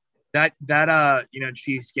 that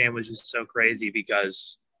Chiefs game was just so crazy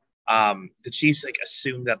because the Chiefs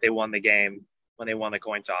assumed that they won the game when they won the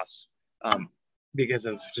coin toss because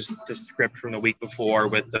of just the script from the week before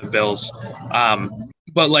with the Bills.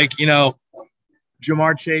 But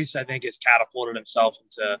Jamar Chase, I think, has catapulted himself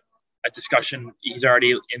into a discussion. He's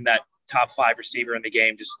already in that top 5 receiver in the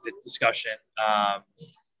game, just the discussion.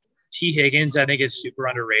 T. Higgins, I think, is super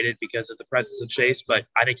underrated because of the presence of Chase, but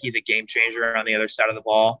I think he's a game changer on the other side of the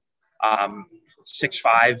ball.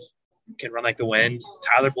 6'5", can run like the wind.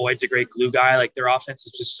 Tyler Boyd's a great glue guy. Their offense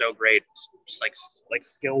is just so great, just like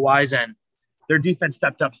skill wise, and their defense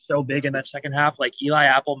stepped up so big in that second half. Eli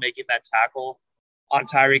Apple making that tackle on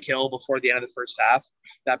Tyreek Hill before the end of the first half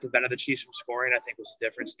that prevented the Chiefs from scoring, I think, was the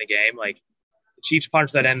difference in the game. The Chiefs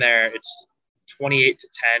punched that in there. It's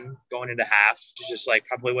 28-10 going into half. It's just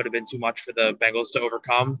probably would have been too much for the Bengals to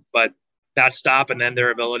overcome, but that stop and then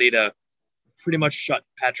their ability to pretty much shut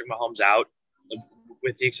Patrick Mahomes out,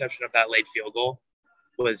 with the exception of that late field goal,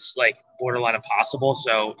 was borderline impossible.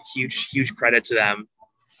 So huge credit to them.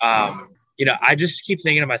 I just keep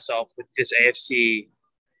thinking to myself with this AFC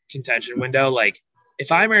contention window,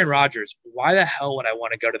 if I'm Aaron Rodgers, why the hell would I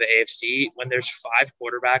want to go to the AFC when there's 5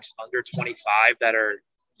 quarterbacks under 25 that are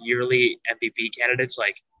yearly MVP candidates,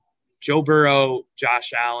 like Joe Burrow,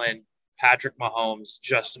 Josh Allen, Patrick Mahomes,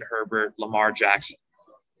 Justin Herbert, Lamar Jackson.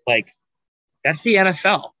 Like, that's the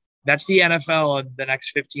NFL. That's the NFL of the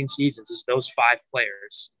next 15 seasons is those 5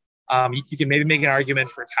 players. You can maybe make an argument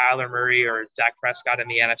for Kyler Murray or Dak Prescott in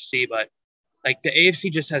the NFC, but like the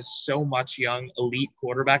AFC just has so much young elite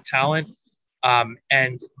quarterback talent.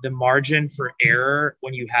 And the margin for error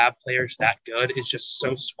when you have players that good is just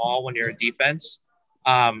so small when you're a defense.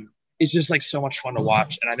 It's just like so much fun to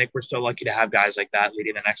watch. And I think we're so lucky to have guys like that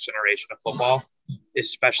leading the next generation of football,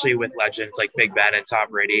 especially with legends like Big Ben and Tom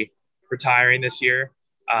Brady retiring this year.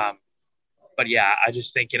 But yeah, I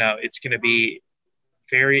just think, it's going to be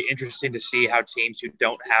very interesting to see how teams who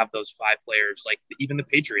don't have those 5 players, like even the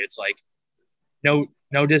Patriots, like no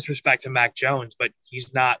disrespect to Mac Jones, but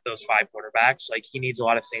he's not those 5 quarterbacks. Like he needs a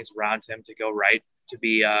lot of things around him to go right to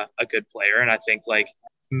be a good player. And I think like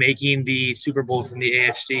making the Super Bowl from the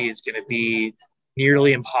AFC is going to be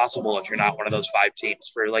nearly impossible if you're not one of those 5 teams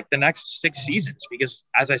for like the next 6 seasons, because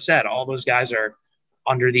as I said, all those guys are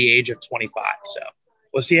under the age of 25. So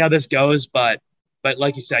we'll see how this goes. But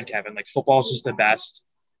like you said, Kevin, like football is just the best.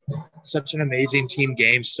 Such an amazing team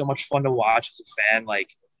game. So much fun to watch as a fan.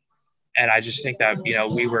 And I just think that,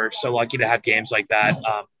 we were so lucky to have games like that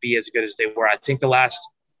be as good as they were. I think the last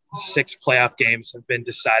 6 playoff games have been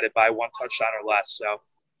decided by 1 touchdown or less. So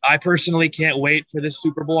I personally can't wait for this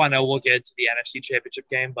Super Bowl. I know we'll get to the NFC Championship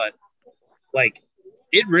game, but like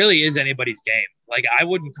it really is anybody's game. Like I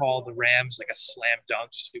wouldn't call the Rams like a slam dunk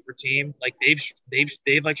super team. Like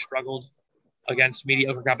they've like struggled against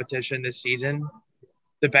mediocre competition this season.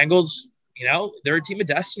 The Bengals, they're a team of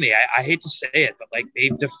destiny. I hate to say it, but like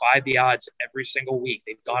they've defied the odds every single week.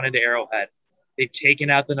 They've gone into Arrowhead. They've taken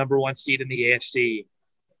out the number 1 seed in the AFC.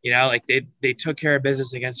 Like they took care of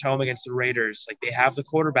business against the Raiders. Like they have the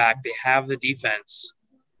quarterback, they have the defense,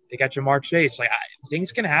 they got Jamar Chase. Like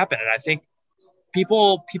things can happen, and I think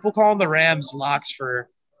people calling the Rams locks for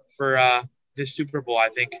this Super Bowl, I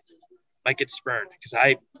think might get spurned because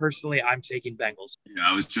I'm taking Bengals. Yeah,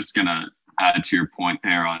 I was just gonna add to your point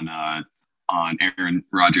there on Aaron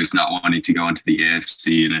Rodgers not wanting to go into the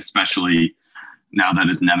AFC, and especially now that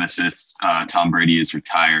his nemesis Tom Brady is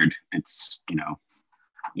retired, it's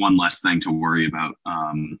one less thing to worry about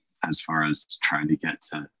as far as trying to get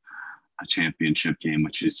to a championship game,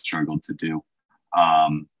 which he's struggled to do.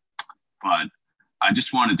 But I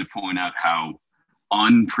just wanted to point out how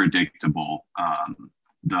unpredictable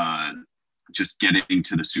the just getting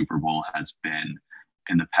to the Super Bowl has been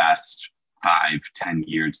in the past 5-10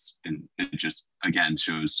 years. And it just, again,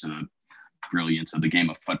 shows to the brilliance of the game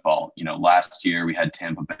of football. Last year we had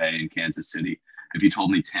Tampa Bay and Kansas City. If you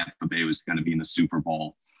told me Tampa Bay was going to be in the Super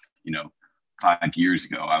Bowl, 5 years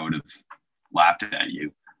ago, I would have laughed at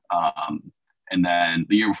you. And then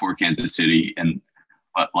the year before Kansas City,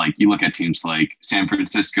 but like you look at teams like San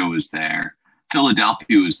Francisco was there,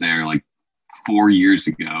 Philadelphia was there like 4 years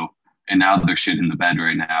ago, and now they're shit in the bed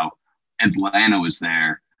right now. Atlanta was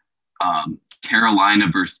there, Carolina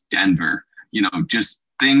versus Denver. Just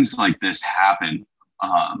things like this happen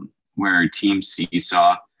where teams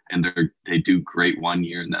seesaw and they do great one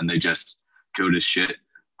year and then they just go to shit.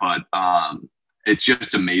 But it's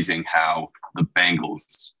just amazing how the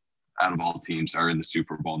Bengals, out of all teams, are in the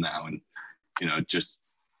Super Bowl now. And,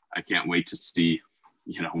 I can't wait to see,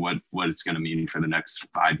 what it's going to mean for the next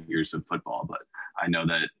 5 years of football. But I know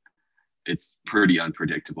that it's pretty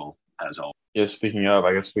unpredictable as always. Yeah, speaking of,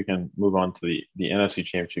 I guess we can move on to the NFC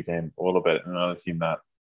Championship game a little bit. Another team that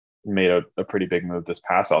made a pretty big move this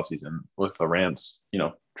past offseason with the Rams,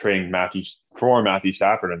 trading Matthew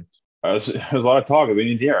Stafford. And there's a lot of talk of the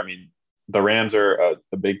year. I mean, the Rams are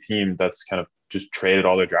a big team that's kind of just traded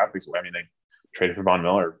all their draft picks away. I mean, they traded for Von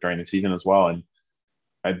Miller during the season as well. And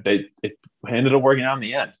it ended up working out in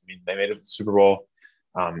the end. I mean, they made it to the Super Bowl,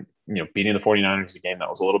 beating the 49ers, a game that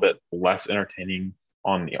was a little bit less entertaining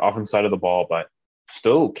on the offense side of the ball, but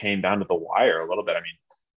still came down to the wire a little bit. I mean,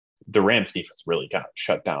 the Rams defense really kind of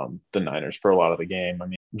shut down the Niners for a lot of the game. I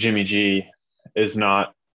mean, Jimmy G is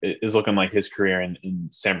looking like his career in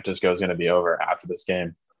San Francisco is going to be over after this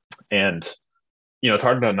game. And, it's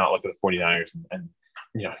hard to not look at the 49ers and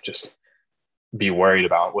just be worried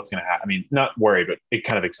about what's going to happen. I mean, not worried, but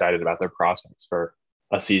kind of excited about their prospects for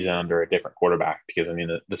a season under a different quarterback, because I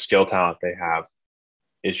mean, the skill talent they have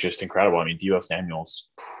is just incredible. I mean, Deebo Samuel's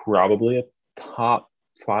probably a top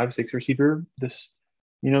 5-6 receiver this,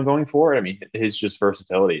 going forward. I mean, his just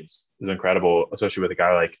versatility is incredible, especially with a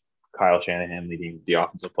guy like Kyle Shanahan leading the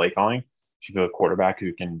offensive play calling. If you have a quarterback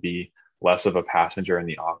who can be less of a passenger in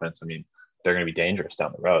the offense, I mean, they're going to be dangerous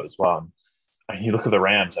down the road as well. I mean, you look at the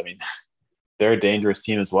Rams, I mean, they're a dangerous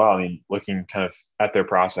team as well. I mean, looking kind of at their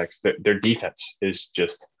prospects, their defense is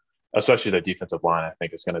just especially their defensive line, I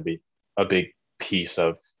think is going to be a big piece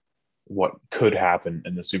of what could happen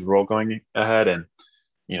in the Super Bowl going ahead. And,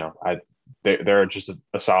 they're just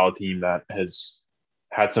a solid team that has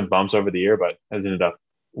had some bumps over the year, but has ended up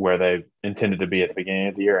where they intended to be at the beginning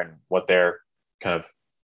of the year and what their kind of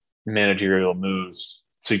managerial moves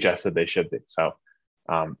suggested they should be. So,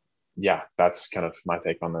 that's kind of my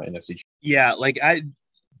take on the NFC. Yeah,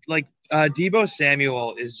 Deebo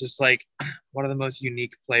Samuel is just like one of the most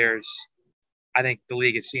unique players I think the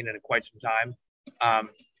league has seen in quite some time.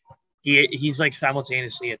 He's like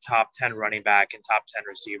simultaneously a top 10 running back and top 10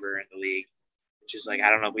 receiver in the league, which is like, I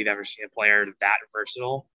don't know if we've ever seen a player that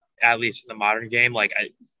versatile, at least in the modern game.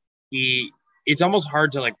 It's almost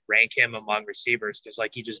hard to like rank him among receivers because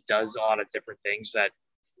like he just does a lot of different things that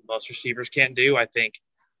most receivers can't do. I think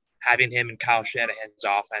having him in Kyle Shanahan's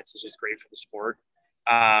offense is just great for the sport.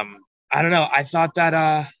 I don't know. I thought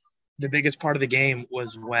that the biggest part of the game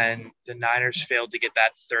was when the Niners failed to get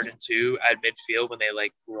that 3rd and 2 at midfield when they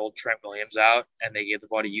like rolled Trent Williams out and they gave the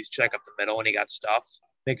ball to Juszczyk up the middle and he got stuffed.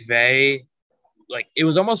 McVay, like it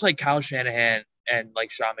was almost like Kyle Shanahan and like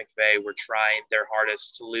Sean McVay were trying their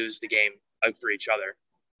hardest to lose the game for each other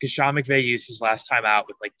because Sean McVay used his last time out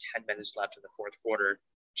with like 10 minutes left in the 4th quarter,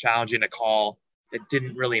 challenging a call that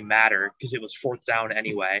didn't really matter because it was 4th down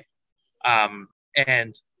anyway.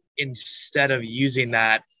 And instead of using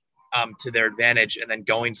that to their advantage and then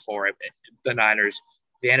going for it, the Niners,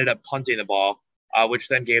 they ended up punting the ball, which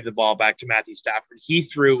then gave the ball back to Matthew Stafford. He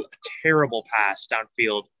threw a terrible pass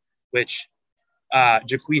downfield, which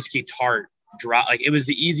Jaquiski Tartt dropped. Like it was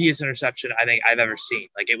the easiest interception I think I've ever seen.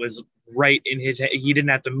 Like it was right in his head. He didn't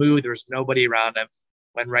have to move. There was nobody around him.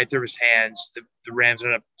 Went right through his hands. The Rams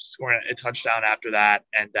ended up scoring a touchdown after that.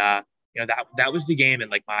 And, that was the game in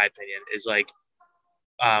like my opinion is like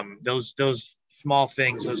those small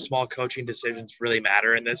things, those small coaching decisions really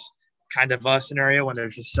matter in this kind of scenario when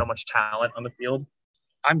there's just so much talent on the field.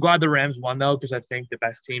 I'm glad the Rams won though, because I think the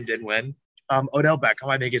best team did win. Odell Beckham,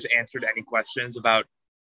 I think, has answered any questions about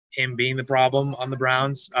him being the problem on the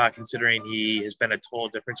Browns, considering he has been a total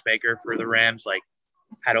difference maker for the Rams, like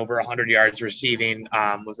had over 100 yards receiving,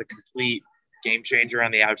 was a complete game changer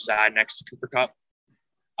on the outside next to Cooper Kupp.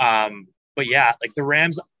 But yeah, like the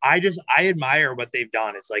Rams, I admire what they've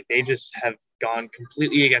done. It's like they just have gone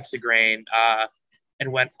completely against the grain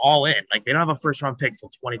and went all in. Like they don't have a first round pick till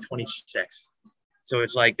 2026. So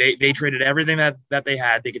it's like they traded everything that they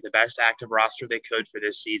had. They get the best active roster they could for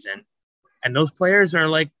this season. And those players are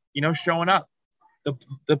like, showing up.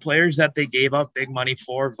 The players that they gave up big money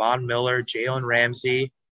for, Von Miller, Jalen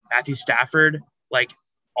Ramsey, Matthew Stafford, like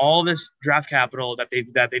all this draft capital that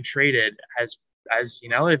they've traded has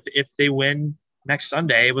if they win next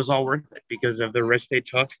Sunday, it was all worth it because of the risk they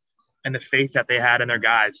took and the faith that they had in their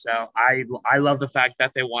guys. So I love the fact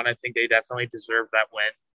that they won. I think they definitely deserve that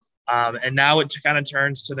win. And now it kind of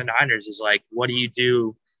turns to the Niners is like, what do you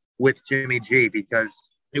do with Jimmy G? Because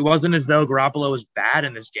it wasn't as though Garoppolo was bad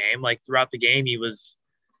in this game. Like throughout the game, he was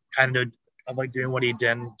kind of like doing what he'd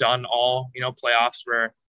done all, playoffs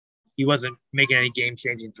where he wasn't making any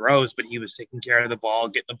game-changing throws, but he was taking care of the ball,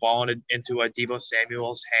 getting the ball into Deebo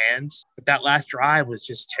Samuel's hands. But that last drive was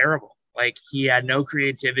just terrible. Like he had no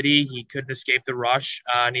creativity. He couldn't escape the rush,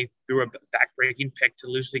 and he threw a back-breaking pick to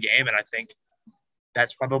lose the game. And I think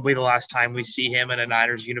that's probably the last time we see him in a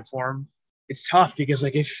Niners uniform. It's tough because,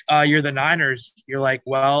 like, if you're the Niners, you're like,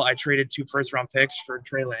 well, I traded 2 first-round picks for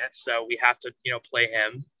Trey Lance, so we have to, play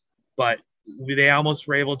him. But they almost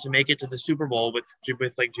were able to make it to the Super Bowl with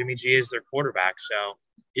like Jimmy G as their quarterback. So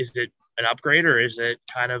is it an upgrade or is it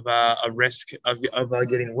kind of a risk of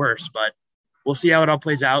getting worse? But we'll see how it all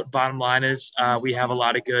plays out. Bottom line is we have a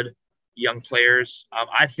lot of good young players.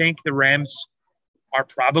 I think the Rams are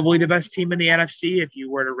probably the best team in the NFC if you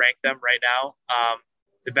were to rank them right now.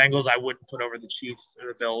 The Bengals I wouldn't put over the Chiefs or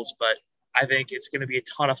the Bills, but I think it's going to be a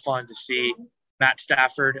ton of fun to see Matt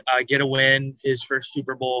Stafford get a win, his first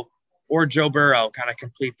Super Bowl, or Joe Burrow kind of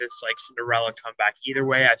complete this like Cinderella comeback. Either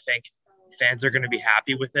way, I think fans are going to be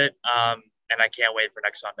happy with it, and I can't wait for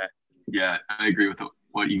next Sunday. Yeah, I agree with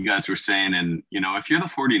what you guys were saying. And, if you're the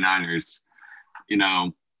 49ers,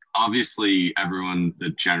 obviously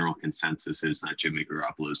the general consensus is that Jimmy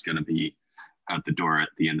Garoppolo is going to be out the door at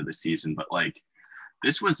the end of the season. But,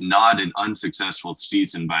 this was not an unsuccessful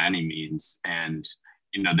season by any means. And,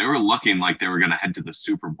 they were looking like they were going to head to the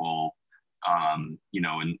Super Bowl,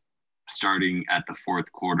 and starting at the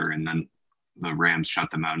 4th quarter, and then the Rams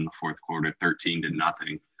shut them out in the 4th quarter,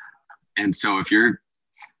 13-0. And so if you're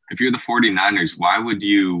the 49ers, why would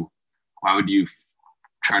you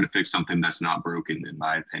try to fix something that's not broken, in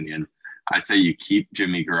my opinion? I say you keep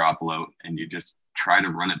Jimmy Garoppolo and you just try to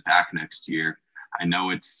run it back next year. I know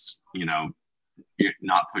it's, you're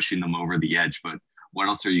not pushing them over the edge, but what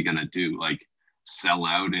else are you going to do? Like sell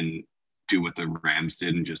out and do what the Rams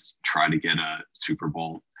did and just try to get a Super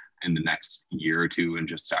Bowl in the next year or two and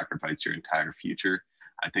just sacrifice your entire future.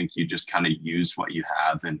 I think you just kind of use what you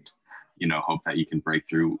have and, hope that you can break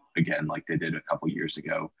through again, like they did a couple years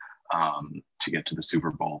ago, to get to the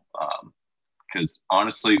Super Bowl. Because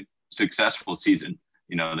honestly, successful season,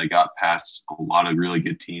 they got past a lot of really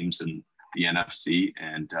good teams in the NFC,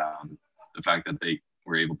 and the fact that they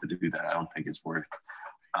were able to do that, I don't think it's worth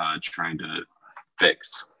trying to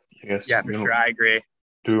fix. I guess, yeah, for sure. I agree.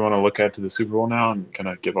 Do we want to look ahead to the Super Bowl now and kind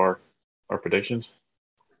of give our predictions?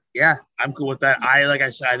 Yeah, I'm cool with that. Like I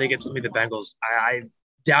said, I think it's going to be the Bengals. I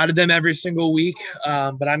doubted them every single week,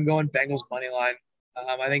 but I'm going Bengals money line.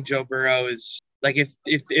 I think Joe Burrow is like,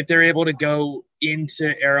 if they're able to go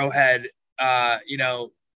into Arrowhead,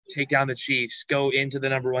 take down the Chiefs, go into the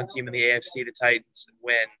number one team in the AFC, the Titans, and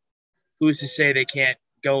win. Who's to say they can't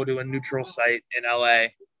go to a neutral site in LA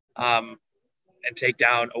and take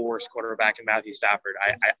down a worse quarterback in Matthew Stafford?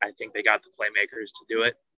 I think they got the playmakers to do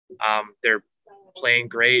it. They're playing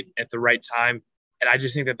great at the right time. And I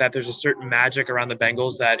just think that there's a certain magic around the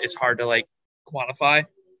Bengals that is hard to quantify.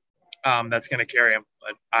 That's going to carry them.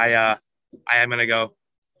 But I am going to go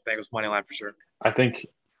Bengals money line for sure. I think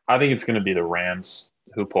it's going to be the Rams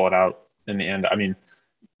who pull it out in the end. I mean,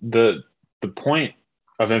 the point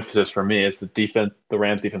of emphasis for me is the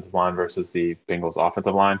Rams defensive line versus the Bengals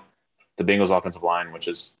offensive line. The Bengals offensive line, which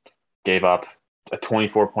gave up a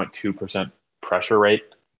 24.2% pressure rate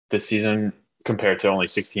this season compared to only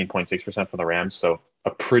 16.6% for the Rams. So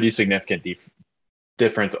a pretty significant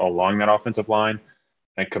difference along that offensive line,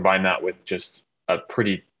 and combine that with just a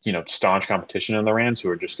pretty, staunch competition in the Rams who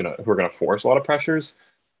are going to force a lot of pressures.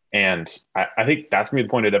 And I think that's going to be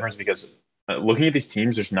the point of difference, because looking at these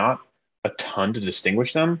teams, there's not a ton to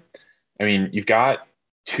distinguish them. I mean, you've got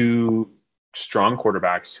two strong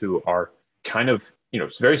quarterbacks who are kind of,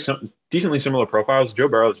 very decently similar profiles. Joe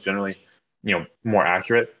Burrow is generally, more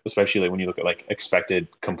accurate, especially when you look at expected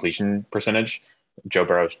completion percentage. Joe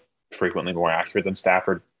Burrow is frequently more accurate than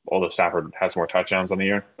Stafford, although Stafford has more touchdowns on the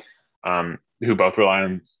year. Who both rely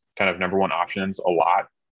on kind of number one options a lot,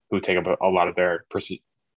 who take up a lot of their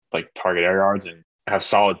target air yards and have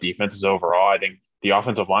solid defenses overall. I think the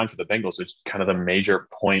offensive line for the Bengals is kind of the major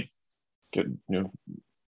point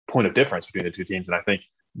of difference between the two teams. And I think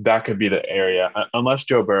that could be the area, unless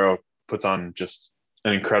Joe Burrow puts on just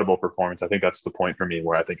an incredible performance. I think that's the point for me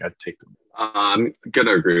where I think I'd take them. I'm going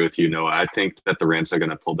to agree with you, Noah. I think that the Rams are going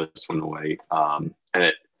to pull this one away.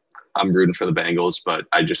 I'm rooting for the Bengals, but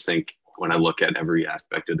I just think when I look at every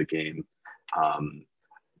aspect of the game,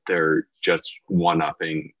 they're just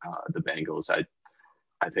one-upping the Bengals.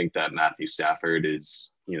 I think that Matthew Stafford is,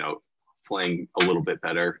 playing a little bit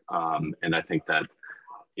better. And I think that,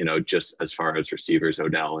 just as far as receivers,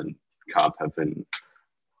 Odell and Cobb have been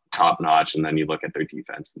top notch. And then you look at their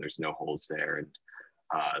defense and there's no holes there.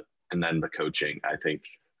 And then the coaching, I think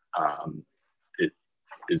it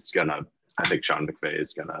is I think Sean McVay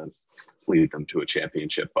is going to lead them to a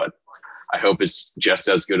championship, but I hope it's just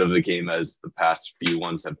as good of a game as the past few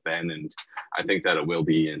ones have been. And I think that it will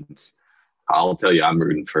be. And I'll tell you, I'm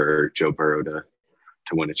rooting for Joe Burrow to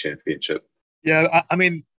win a championship. Yeah. I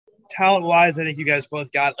mean, talent wise, I think you guys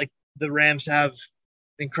both got the Rams have an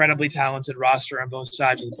incredibly talented roster on both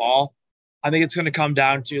sides of the ball. I think it's going to come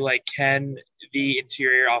down to can the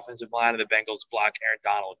interior offensive line of the Bengals block Aaron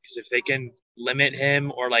Donald? Because if they can limit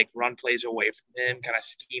him or run plays away from him, kind of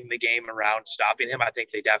scheme the game around stopping him, I think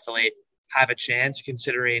they definitely have a chance,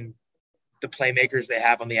 considering the playmakers they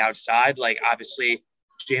have on the outside. Obviously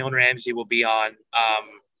Jalen Ramsey will be on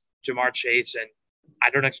Jamar Chase, and I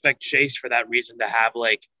don't expect Chase for that reason to have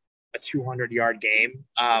a 200-yard game.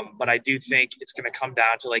 But I do think it's going to come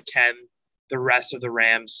down to can the rest of the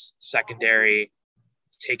Rams secondary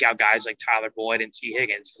take out guys like Tyler Boyd and T.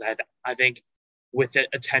 Higgins? Because I think with the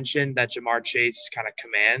attention that Jamar Chase kind of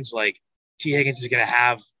commands, T. Higgins is going to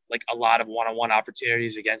have a lot of one-on-one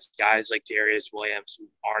opportunities against guys like Darius Williams who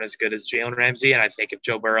aren't as good as Jalen Ramsey. And I think if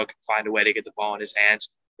Joe Burrow can find a way to get the ball in his hands,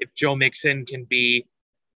 if Joe Mixon can be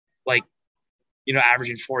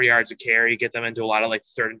averaging 4 yards a carry, get them into a lot of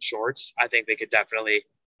third and shorts, I think they could definitely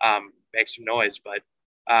make some noise. But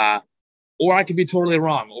or I could be totally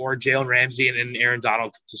wrong, or Jalen Ramsey and Aaron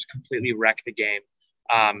Donald just completely wreck the game.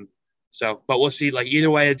 But we'll see.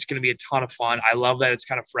 Either way, it's going to be a ton of fun. I love that it's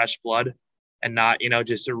kind of fresh blood and not,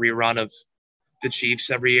 just a rerun of the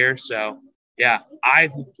Chiefs every year. So yeah, I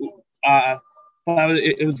thought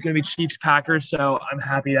it was going to be Chiefs Packers. So I'm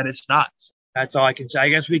happy that it's not. That's all I can say. I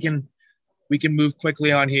guess we can we can move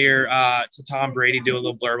quickly on here to Tom Brady, do a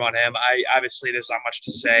little blurb on him. Obviously there's not much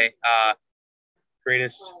to say.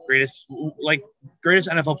 Greatest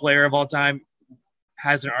NFL player of all time,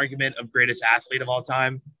 has an argument of greatest athlete of all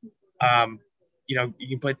time. You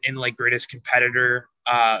can put in like greatest competitor.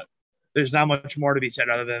 There's not much more to be said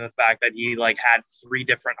other than the fact that he like had 3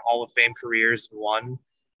 different Hall of Fame careers and won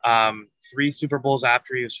 3 Super Bowls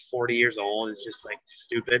after he was 40 years old. It's just like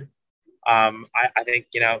stupid. I think,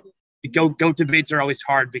 the GOAT debates are always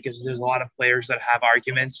hard because there's a lot of players that have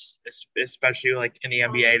arguments, especially like in the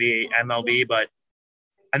NBA, the MLB. But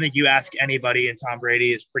I think you ask anybody, and Tom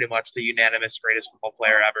Brady is pretty much the unanimous greatest football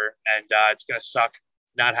player ever. And it's going to suck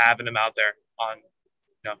not having him out there on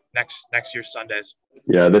next year's Sundays.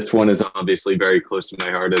 Yeah, this one is obviously very close to my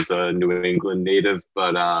heart as a New England native,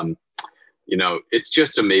 but it's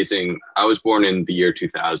just amazing. I was born in the year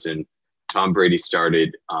 2000. Tom Brady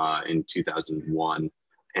started in 2001.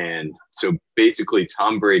 And so basically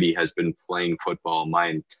Tom Brady has been playing football my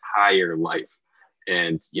entire life.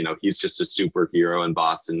 And, he's just a superhero in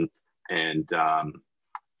Boston. And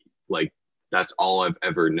that's all I've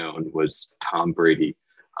ever known was Tom Brady.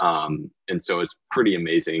 And so it's pretty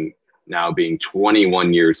amazing now being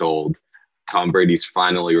 21 years old. Tom Brady's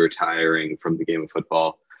finally retiring from the game of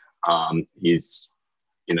football. He's,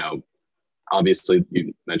 obviously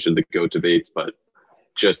you mentioned the GOAT debates, but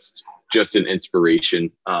just an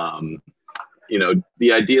inspiration.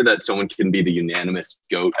 The idea that someone can be the unanimous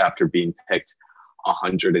GOAT after being picked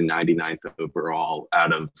 199th overall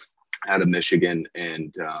out of Michigan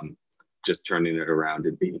and just turning it around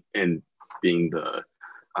and being the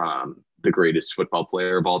greatest football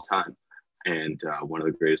player of all time and one of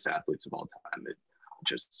the greatest athletes of all time. It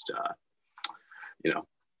just,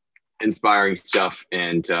 inspiring stuff,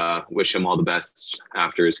 and wish him all the best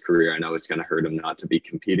after his career. I know it's going to hurt him not to be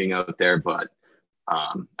competing out there, but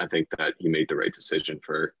I think that he made the right decision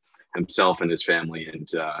for himself and his family. And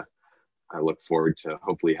I look forward to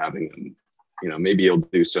hopefully having him, maybe he'll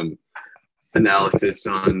do some analysis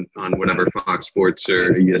on whatever Fox Sports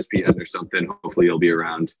or ESPN or something. Hopefully he'll be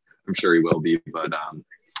around. I'm sure he will be, but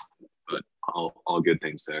all good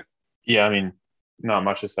things there. Yeah, I mean, not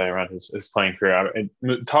much to say around his playing career.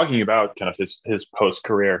 Talking about kind of his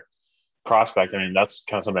post-career prospect, that's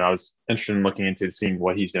kind of something I was interested in looking into, seeing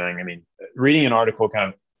what he's doing. Reading an article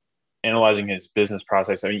kind of analyzing his business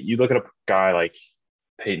process. You look at a guy like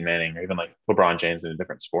Peyton Manning or even like LeBron James in a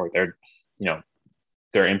different sport.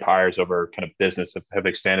 Their empires over kind of business have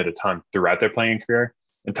expanded a ton throughout their playing career.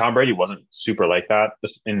 And Tom Brady wasn't super like that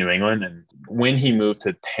just in New England. And when he moved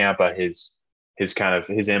to Tampa, his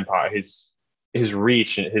empire, his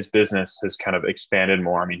reach and his business has kind of expanded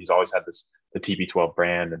more. He's always had the TB12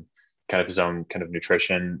 brand and kind of his own kind of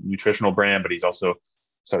nutritional brand, but he's also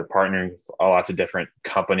started partnering with lots of different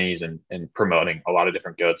companies and promoting a lot of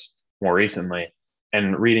different goods more recently.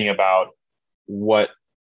 And reading about what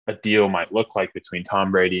a deal might look like between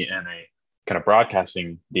Tom Brady and a kind of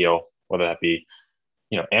broadcasting deal, whether that be,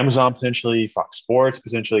 Amazon potentially, Fox Sports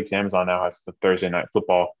potentially, because Amazon now has the Thursday Night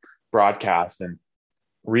Football broadcast. And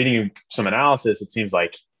reading some analysis, it seems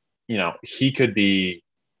like, he could be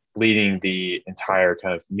leading the entire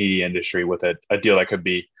kind of media industry with a deal that could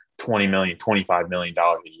be $20 million, $25 million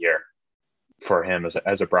a year for him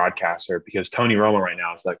as a broadcaster, because Tony Romo right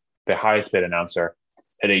now is like the highest paid announcer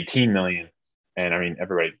at $18 million. And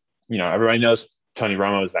everybody knows Tony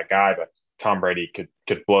Romo is that guy, but Tom Brady could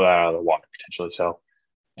blow that out of the water potentially. So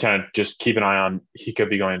kind of just keep an eye on, he could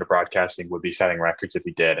be going into broadcasting, would be setting records if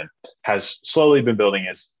he did, and has slowly been building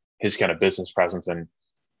his kind of business presence, and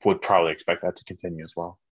would probably expect that to continue as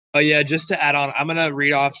well. Oh yeah, just to add on, I'm going to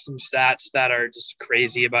read off some stats that are just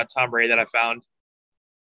crazy about Tom Brady that I found.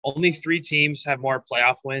 Only 3 teams have more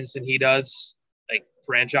playoff wins than he does, like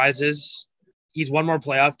franchises. He's won more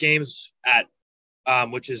playoff games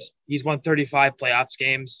he's won 35 playoffs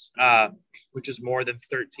games, which is more than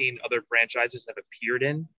 13 other franchises have appeared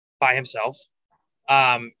in by himself.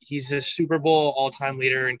 He's the Super Bowl all-time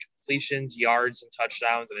leader in completions, yards, and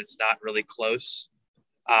touchdowns, and it's not really close.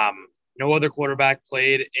 No other quarterback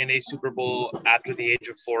played in a Super Bowl after the age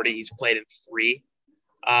of 40. He's played in 3.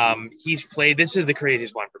 This is the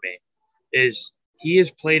craziest one for me, is he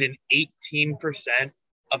has played in 18%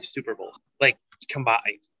 of Super Bowls, like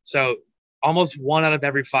combined. So almost 1 out of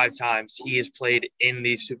every 5 times he has played in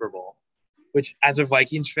the Super Bowl, which as a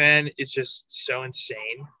Vikings fan is just so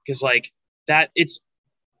insane, because like that it's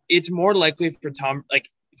more likely for Tom, like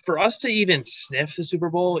for us to even sniff the Super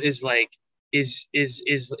Bowl is like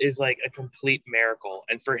a complete miracle.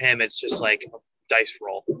 And for him, it's just like a dice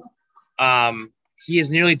roll. He has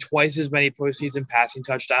nearly twice as many postseason passing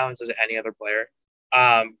touchdowns as any other player.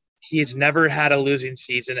 he has never had a losing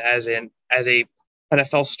season as a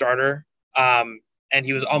NFL starter. And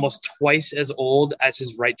he was almost twice as old as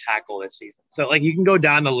his right tackle this season. So like you can go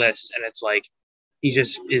down the list and it's like he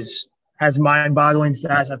just has mind-boggling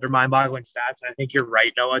stats after mind-boggling stats. And I think you're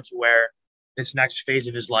right, Noah, to where this next phase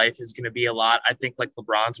of his life is going to be a lot. I think like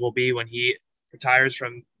LeBron's will be when he retires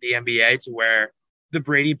from the NBA, to where the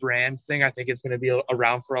Brady brand thing, I think is going to be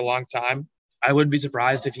around for a long time. I wouldn't be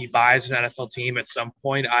surprised if he buys an NFL team at some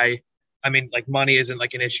point. I mean, like money isn't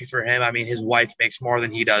like an issue for him. I mean, his wife makes more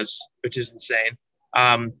than he does, which is insane.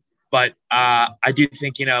 But I do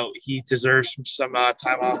think, he deserves some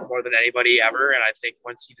time off more than anybody ever. And I think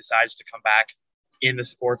once he decides to come back in the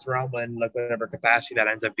sports realm in like whatever capacity that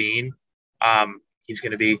ends up being, he's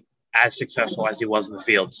going to be as successful as he was in the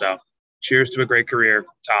field. So cheers to a great career,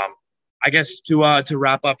 Tom. I guess to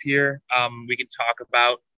wrap up here, we can talk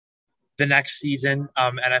about the next season.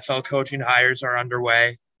 NFL coaching hires are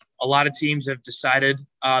underway. A lot of teams have decided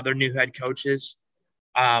their new head coaches.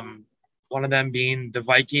 One of them being the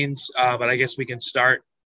Vikings, but I guess we can start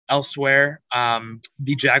elsewhere.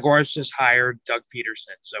 The Jaguars just hired Doug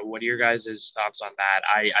Peterson. So what are your guys' thoughts on that?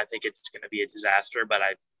 I think it's going to be a disaster, but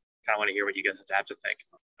I kind of want to hear what you guys have to think.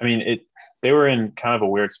 I mean, they were in kind of a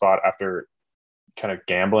weird spot after kind of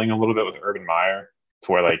gambling a little bit with Urban Meyer,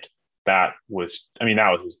 to where like that was a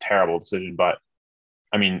terrible decision. But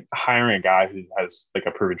I mean, hiring a guy who has like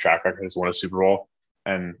a proven track record, has won a Super Bowl,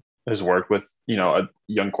 and has worked with, a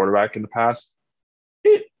young quarterback in the past,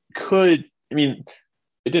 it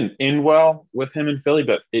didn't end well with him in Philly,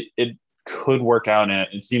 but it could work out. And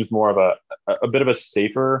it seems more of a bit of a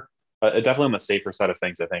safer, definitely on the safer side of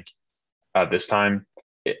things, I think, this time.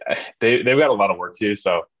 They've got a lot of work to do,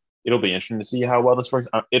 so it'll be interesting to see how well this works.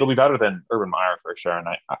 It'll be better than Urban Meyer for sure. And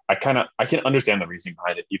I can understand the reasoning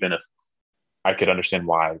behind it, even if I could understand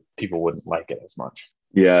why people wouldn't like it as much.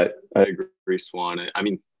 Yeah, I agree, Swan. I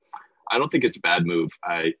mean, I don't think it's a bad move.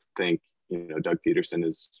 I think, Doug Peterson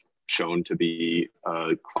is shown to be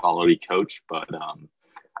a quality coach, but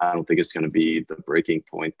I don't think it's going to be the breaking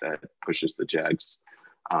point that pushes the Jags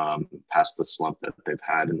past the slump that they've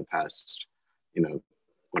had in the past,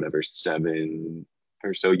 7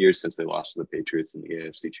 or so years since they lost to the Patriots in the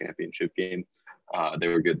AFC Championship game. They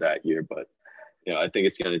were good that year, but I think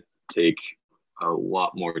it's going to take a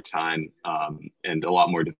lot more time and a lot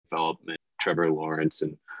more development. Trevor Lawrence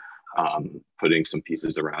and putting some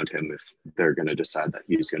pieces around him if they're going to decide that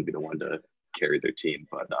he's going to be the one to carry their team.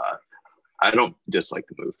 But I don't dislike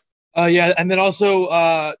the move. Yeah, and then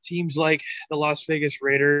also teams like the Las Vegas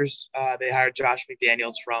Raiders, they hired Josh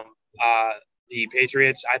McDaniels from the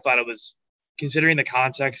Patriots. I thought it was, considering the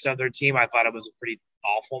context of their team, I thought it was a pretty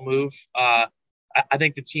awful move. I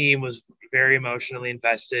think the team was very emotionally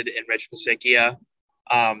invested in Rich Bisaccia,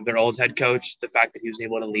 their old head coach. The fact that he was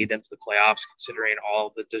able to lead them to the playoffs, considering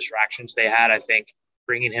all the distractions they had, I think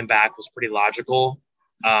bringing him back was pretty logical.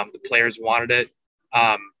 The players wanted it.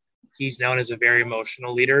 He's known as a very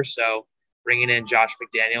emotional leader, so bringing in Josh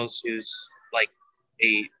McDaniels, who's like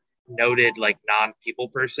a noted like non-people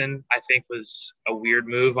person, I think was a weird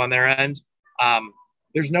move on their end.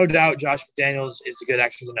 There's no doubt Josh McDaniels is a good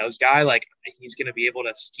X's and O's guy. Like, he's going to be able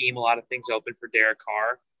to scheme a lot of things open for Derek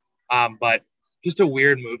Carr. But just a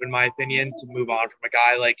weird move, in my opinion, to move on from a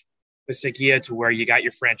guy like Bisaccia to where you got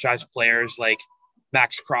your franchise players like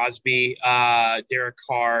Max Crosby, Derek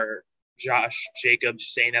Carr, Josh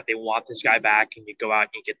Jacobs saying that they want this guy back, and you go out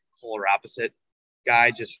and you get the polar opposite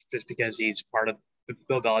guy just because he's part of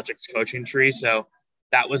Bill Belichick's coaching tree. So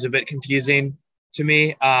that was a bit confusing to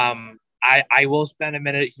me. I will spend a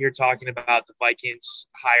minute here talking about the Vikings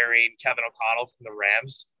hiring Kevin O'Connell from the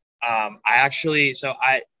Rams. I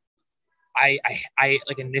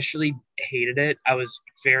like initially hated it. I was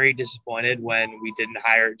very disappointed when we didn't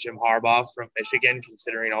hire Jim Harbaugh from Michigan,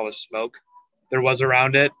 considering all the smoke there was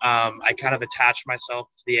around it. I kind of attached myself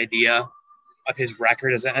to the idea of his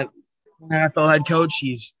record as an NFL head coach.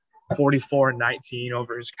 He's 44-19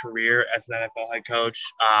 over his career as an NFL head coach.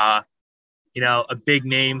 A big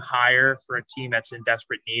name hire for a team that's in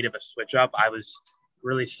desperate need of a switch up. I was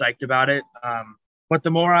really psyched about it. But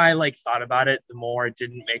the more I thought about it, the more it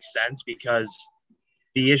didn't make sense, because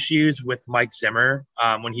the issues with Mike Zimmer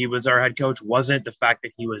when he was our head coach wasn't the fact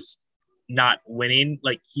that he was not winning.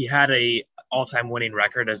 Like, he had a all-time winning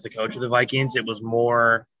record as the coach of the Vikings. It was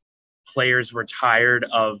more players were tired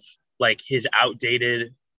of his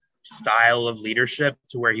outdated style of leadership,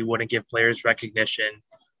 to where he wouldn't give players recognition,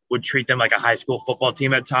 would treat them like a high school football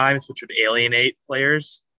team at times, which would alienate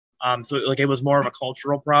players. So it was more of a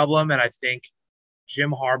cultural problem. And I think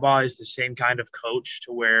Jim Harbaugh is the same kind of coach,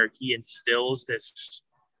 to where he instills this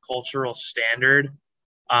cultural standard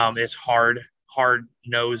his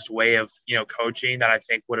hard-nosed way of, coaching that I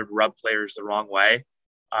think would have rubbed players the wrong way.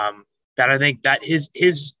 That I think that his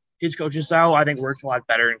coaching style, I think, works a lot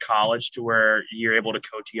better in college, to where you're able to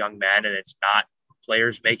coach young men and it's not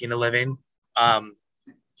players making a living.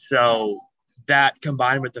 So that,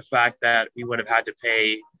 combined with the fact that we would have had to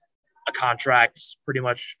pay a contract pretty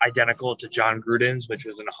much identical to John Gruden's, which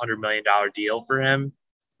was an $100 million deal for him.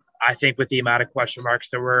 I think with the amount of question marks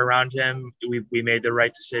that were around him, we made the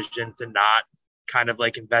right decision to not kind of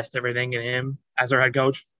like invest everything in him as our head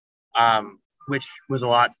coach, which was a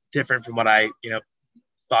lot different from what I,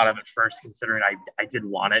 thought of at first, considering I did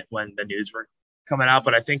want it when the news were coming out.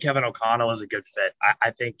 But I think Kevin O'Connell is a good fit.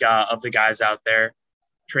 I think of the guys out there,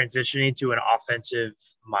 transitioning to an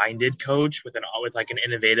offensive-minded coach with like an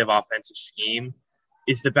innovative offensive scheme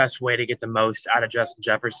is the best way to get the most out of Justin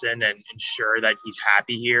Jefferson and ensure that he's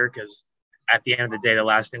happy here. Because at the end of the day, the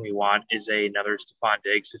last thing we want is another Stephon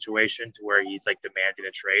Diggs situation to where he's like demanding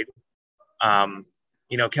a trade.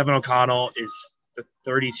 Kevin O'Connell is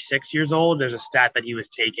 36 years old. There's a stat that he was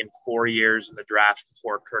taken 4 years in the draft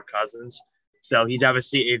before Kirk Cousins. So he's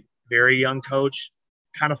obviously a very young coach.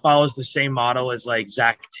 Kind of follows the same model as like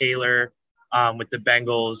Zach Taylor with the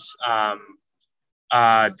Bengals,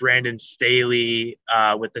 Brandon Staley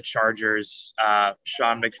with the Chargers,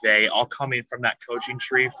 Sean McVay, all coming from that coaching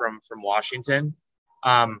tree from Washington.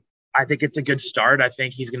 I think it's a good start. I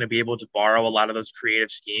think he's going to be able to borrow a lot of those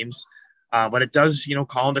creative schemes. But it does,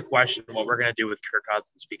 call into question what we're going to do with Kirk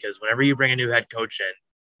Cousins, because whenever you bring a new head coach in,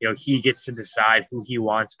 he gets to decide who he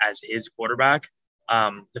wants as his quarterback.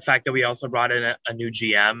 The fact that we also brought in a new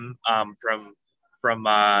GM from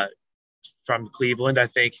Cleveland, I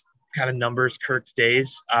think, kind of numbers Kirk's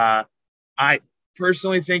days. I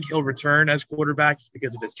personally think he'll return as quarterback just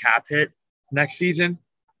because of his cap hit next season,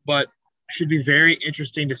 but it should be very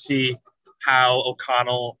interesting to see how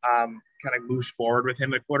O'Connell kind of moves forward with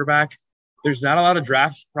him at quarterback. There's not a lot of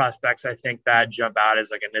draft prospects, I think, that jump out as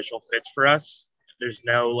like initial fits for us. There's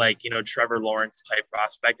no Trevor Lawrence type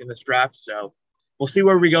prospect in this draft. So we'll see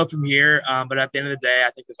where we go from here. But at the end of the day, I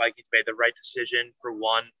think the Vikings made the right decision for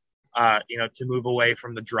one, to move away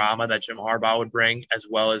from the drama that Jim Harbaugh would bring, as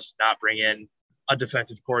well as not bring in a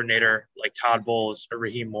defensive coordinator like Todd Bowles or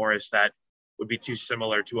Raheem Morris that would be too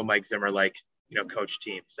similar to a Mike Zimmer coach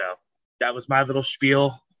team. So that was my little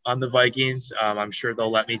spiel on the Vikings. I'm sure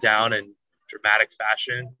they'll let me down in dramatic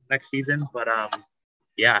fashion next season, but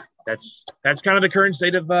that's kind of the current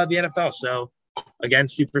state of the NFL. So again,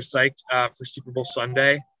 super psyched for Super Bowl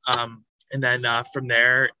Sunday. And then from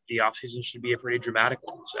there, the offseason should be a pretty dramatic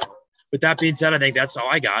one. So with that being said, I think that's all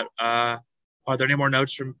I got. Are there any more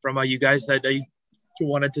notes from you guys that you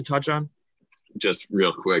wanted to touch on? Just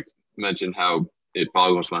real quick, mention how it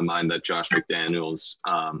probably was my mind that Josh McDaniels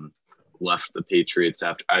left the Patriots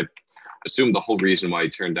after. I assumed the whole reason why he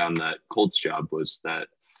turned down that Colts job was that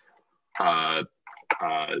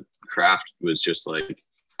Kraft was just like,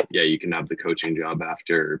 yeah, you can have the coaching job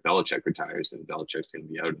after Belichick retires, and Belichick's going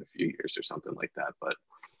to be out in a few years or something like that. But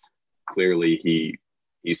clearly he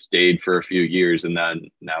stayed for a few years, and then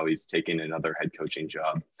now he's taking another head coaching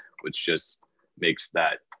job, which just makes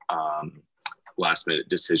that last minute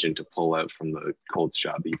decision to pull out from the Colts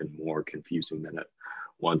job even more confusing than it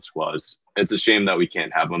once was. It's a shame that we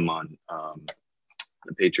can't have him on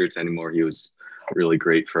the Patriots anymore. He was really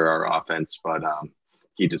great for our offense, but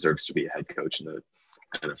he deserves to be a head coach in the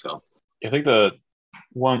NFL. I think the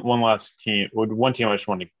one team I just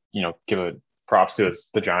want to give a props to is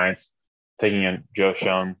the Giants, taking in Joe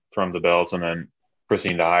Schoen from the Bills and then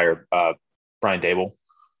proceeding to hire Brian Dable,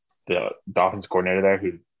 the Dolphins coordinator there,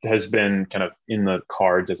 who has been kind of in the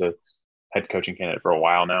cards as a head coaching candidate for a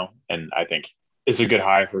while now. And I think it's a good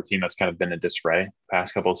hire for a team that's kind of been in disarray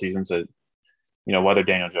past couple of seasons. That, whether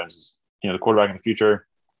Daniel Jones is the quarterback in the future,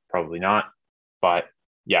 probably not. But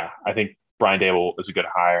yeah, I think Brian Dable is a good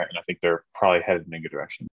hire, and I think they're probably headed in a good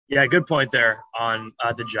direction. Yeah, good point there on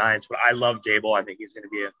the Giants. But I love Dable. I think he's going to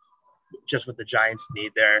be just what the Giants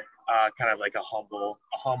need there, kind of like a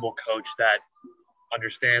humble coach that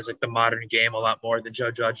understands like the modern game a lot more than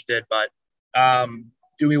Joe Judge did. But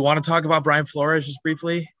do we want to talk about Brian Flores just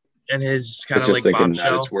briefly and his kind of like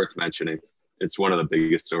bombshell? It's worth mentioning. It's one of the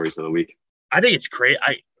biggest stories of the week. I think it's great.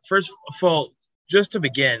 First of all, just to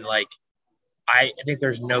begin, I think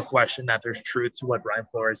there's no question that there's truth to what Brian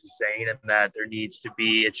Flores is saying, and that there needs to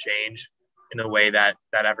be a change in the way that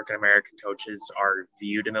African-American coaches are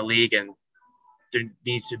viewed in the league. And there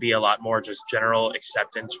needs to be a lot more just general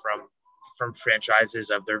acceptance from franchises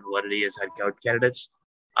of their validity as head coach candidates.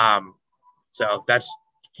 So that's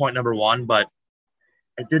point number one. But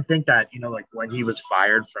I did think that, when he was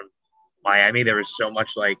fired from Miami, there was so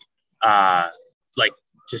much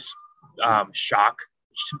just shock,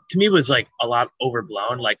 which to me was like a lot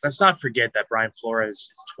overblown. Like, let's not forget that Brian Flores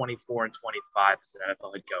is 24 and 25 as an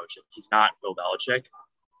NFL head coach. He's not Bill Belichick.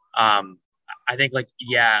 I think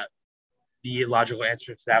the logical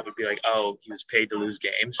answer to that would be like, oh, he was paid to lose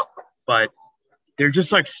games. But there's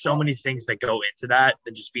just like so many things that go into that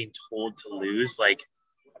than just being told to lose. Like,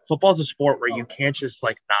 football is a sport where you can't just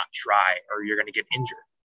like not try or you're going to get injured.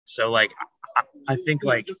 So like, I think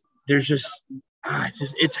like there's just,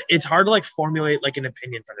 it's hard to like formulate like an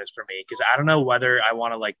opinion for this for me, because I don't know whether I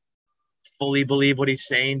want to like fully believe what he's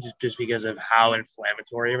saying just because of how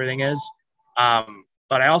inflammatory everything is.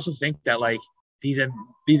 But I also think that like these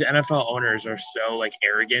NFL owners are so like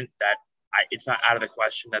arrogant that it's not out of the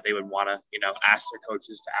question that they would want to, ask their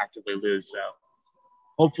coaches to actively lose. So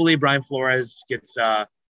hopefully Brian Flores gets the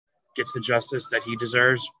justice that he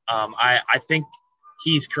deserves. I think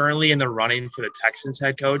he's currently in the running for the Texans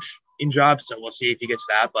head coach in job, so we'll see if he gets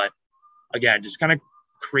that. But again, just kind of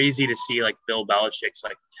crazy to see like Bill Belichick's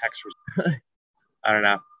like text. I don't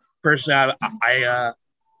know. Personally, I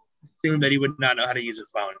assumed that he would not know how to use a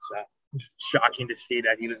phone, so shocking to see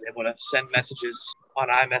that he was able to send messages on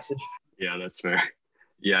iMessage. Yeah, that's fair.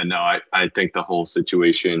 Yeah, no, I think the whole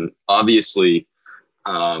situation, obviously,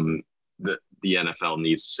 the NFL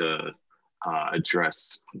needs to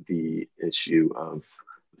address the issue of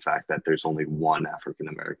the fact that there's only one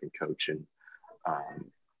African-American coach in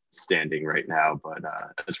standing right now. But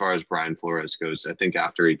as far as Brian Flores goes, I think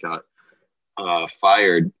after he got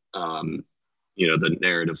fired, the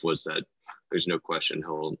narrative was that there's no question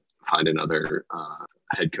he'll find another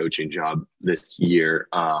head coaching job this year.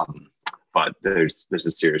 But there's a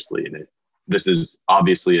seriously in it. This is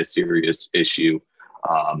obviously a serious issue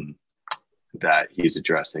that he's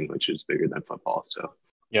addressing, which is bigger than football. So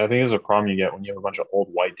yeah, I think there's a problem you get when you have a bunch of old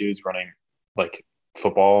white dudes running like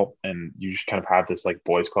football, and you just kind of have this like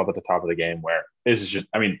boys club at the top of the game where this is just,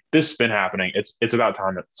 I mean, this has been happening. It's about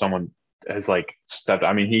time that someone has like stepped.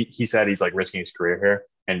 I mean, he said he's like risking his career here,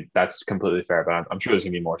 and that's completely fair. But I'm sure there's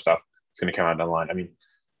gonna be more stuff that's gonna come out down the line. I mean,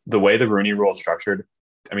 the way the Rooney Rule is structured,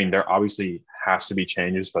 I mean, there obviously has to be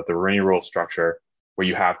changes, but the Rooney Rule structure where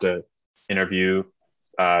you have to interview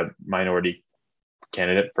minority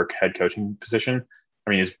candidate for head coaching position, I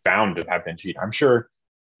mean, is bound to have been cheated. I'm sure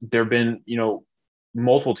there have been,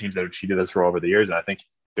 multiple teams that have cheated this role over the years. And I think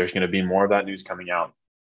there's going to be more of that news coming out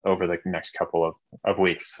over the next couple of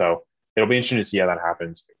weeks. So it'll be interesting to see how that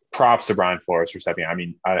happens. Props to Brian Flores for stepping out. I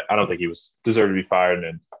mean, I don't think he was deserved to be fired.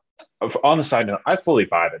 And on the side note, I fully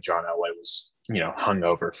buy that John Elway was,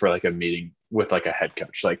 hungover for like a meeting with like a head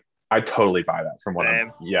coach. Like, I totally buy that from what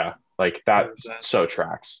like that 100%. So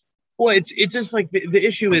tracks. Well, it's just like the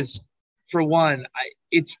issue is, for one,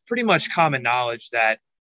 it's pretty much common knowledge that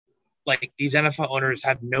like these NFL owners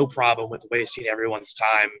have no problem with wasting everyone's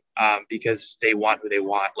time because they want who they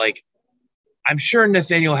want. Like, I'm sure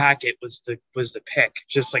Nathaniel Hackett was the pick,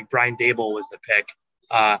 just like Brian Dable was the pick,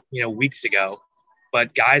 weeks ago.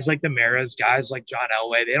 But guys like the Maras, guys like John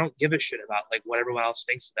Elway, they don't give a shit about like what everyone else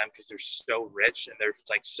thinks of them because they're so rich and they're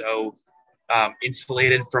like so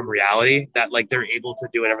insulated from reality that like they're able to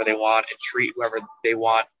do whatever they want and treat whoever they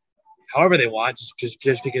want however they want,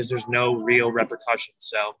 just because there's no real repercussions.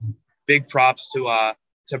 So big props to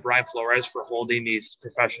Brian Flores for holding these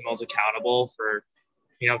professionals accountable for,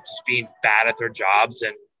 just being bad at their jobs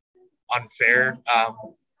and unfair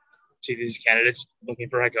to these candidates looking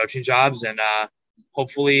for head coaching jobs. And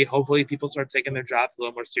hopefully people start taking their jobs a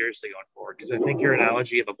little more seriously going forward. Because I think your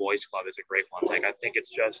analogy of a boys club is a great one. Like, I think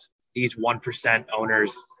it's just these 1%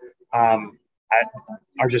 owners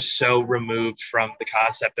are just so removed from the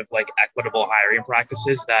concept of like equitable hiring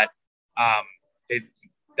practices that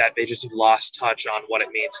they just have lost touch on what it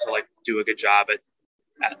means to like do a good job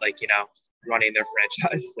at like, running their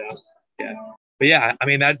franchise. So yeah, but yeah, I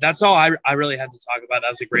mean, that's all I really had to talk about. That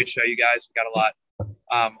was a great show, you guys. We got a lot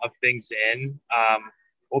of things in.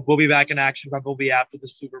 We'll be back in action probably after the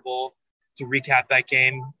Super Bowl to recap that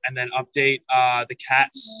game and then update the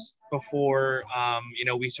Cats before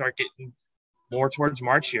we start getting more towards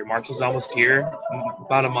March here. March is almost here,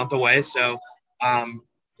 about a month away. So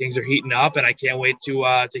things are heating up, and I can't wait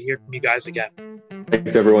to hear from you guys again.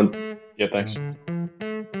 Thanks, everyone. Yeah, thanks.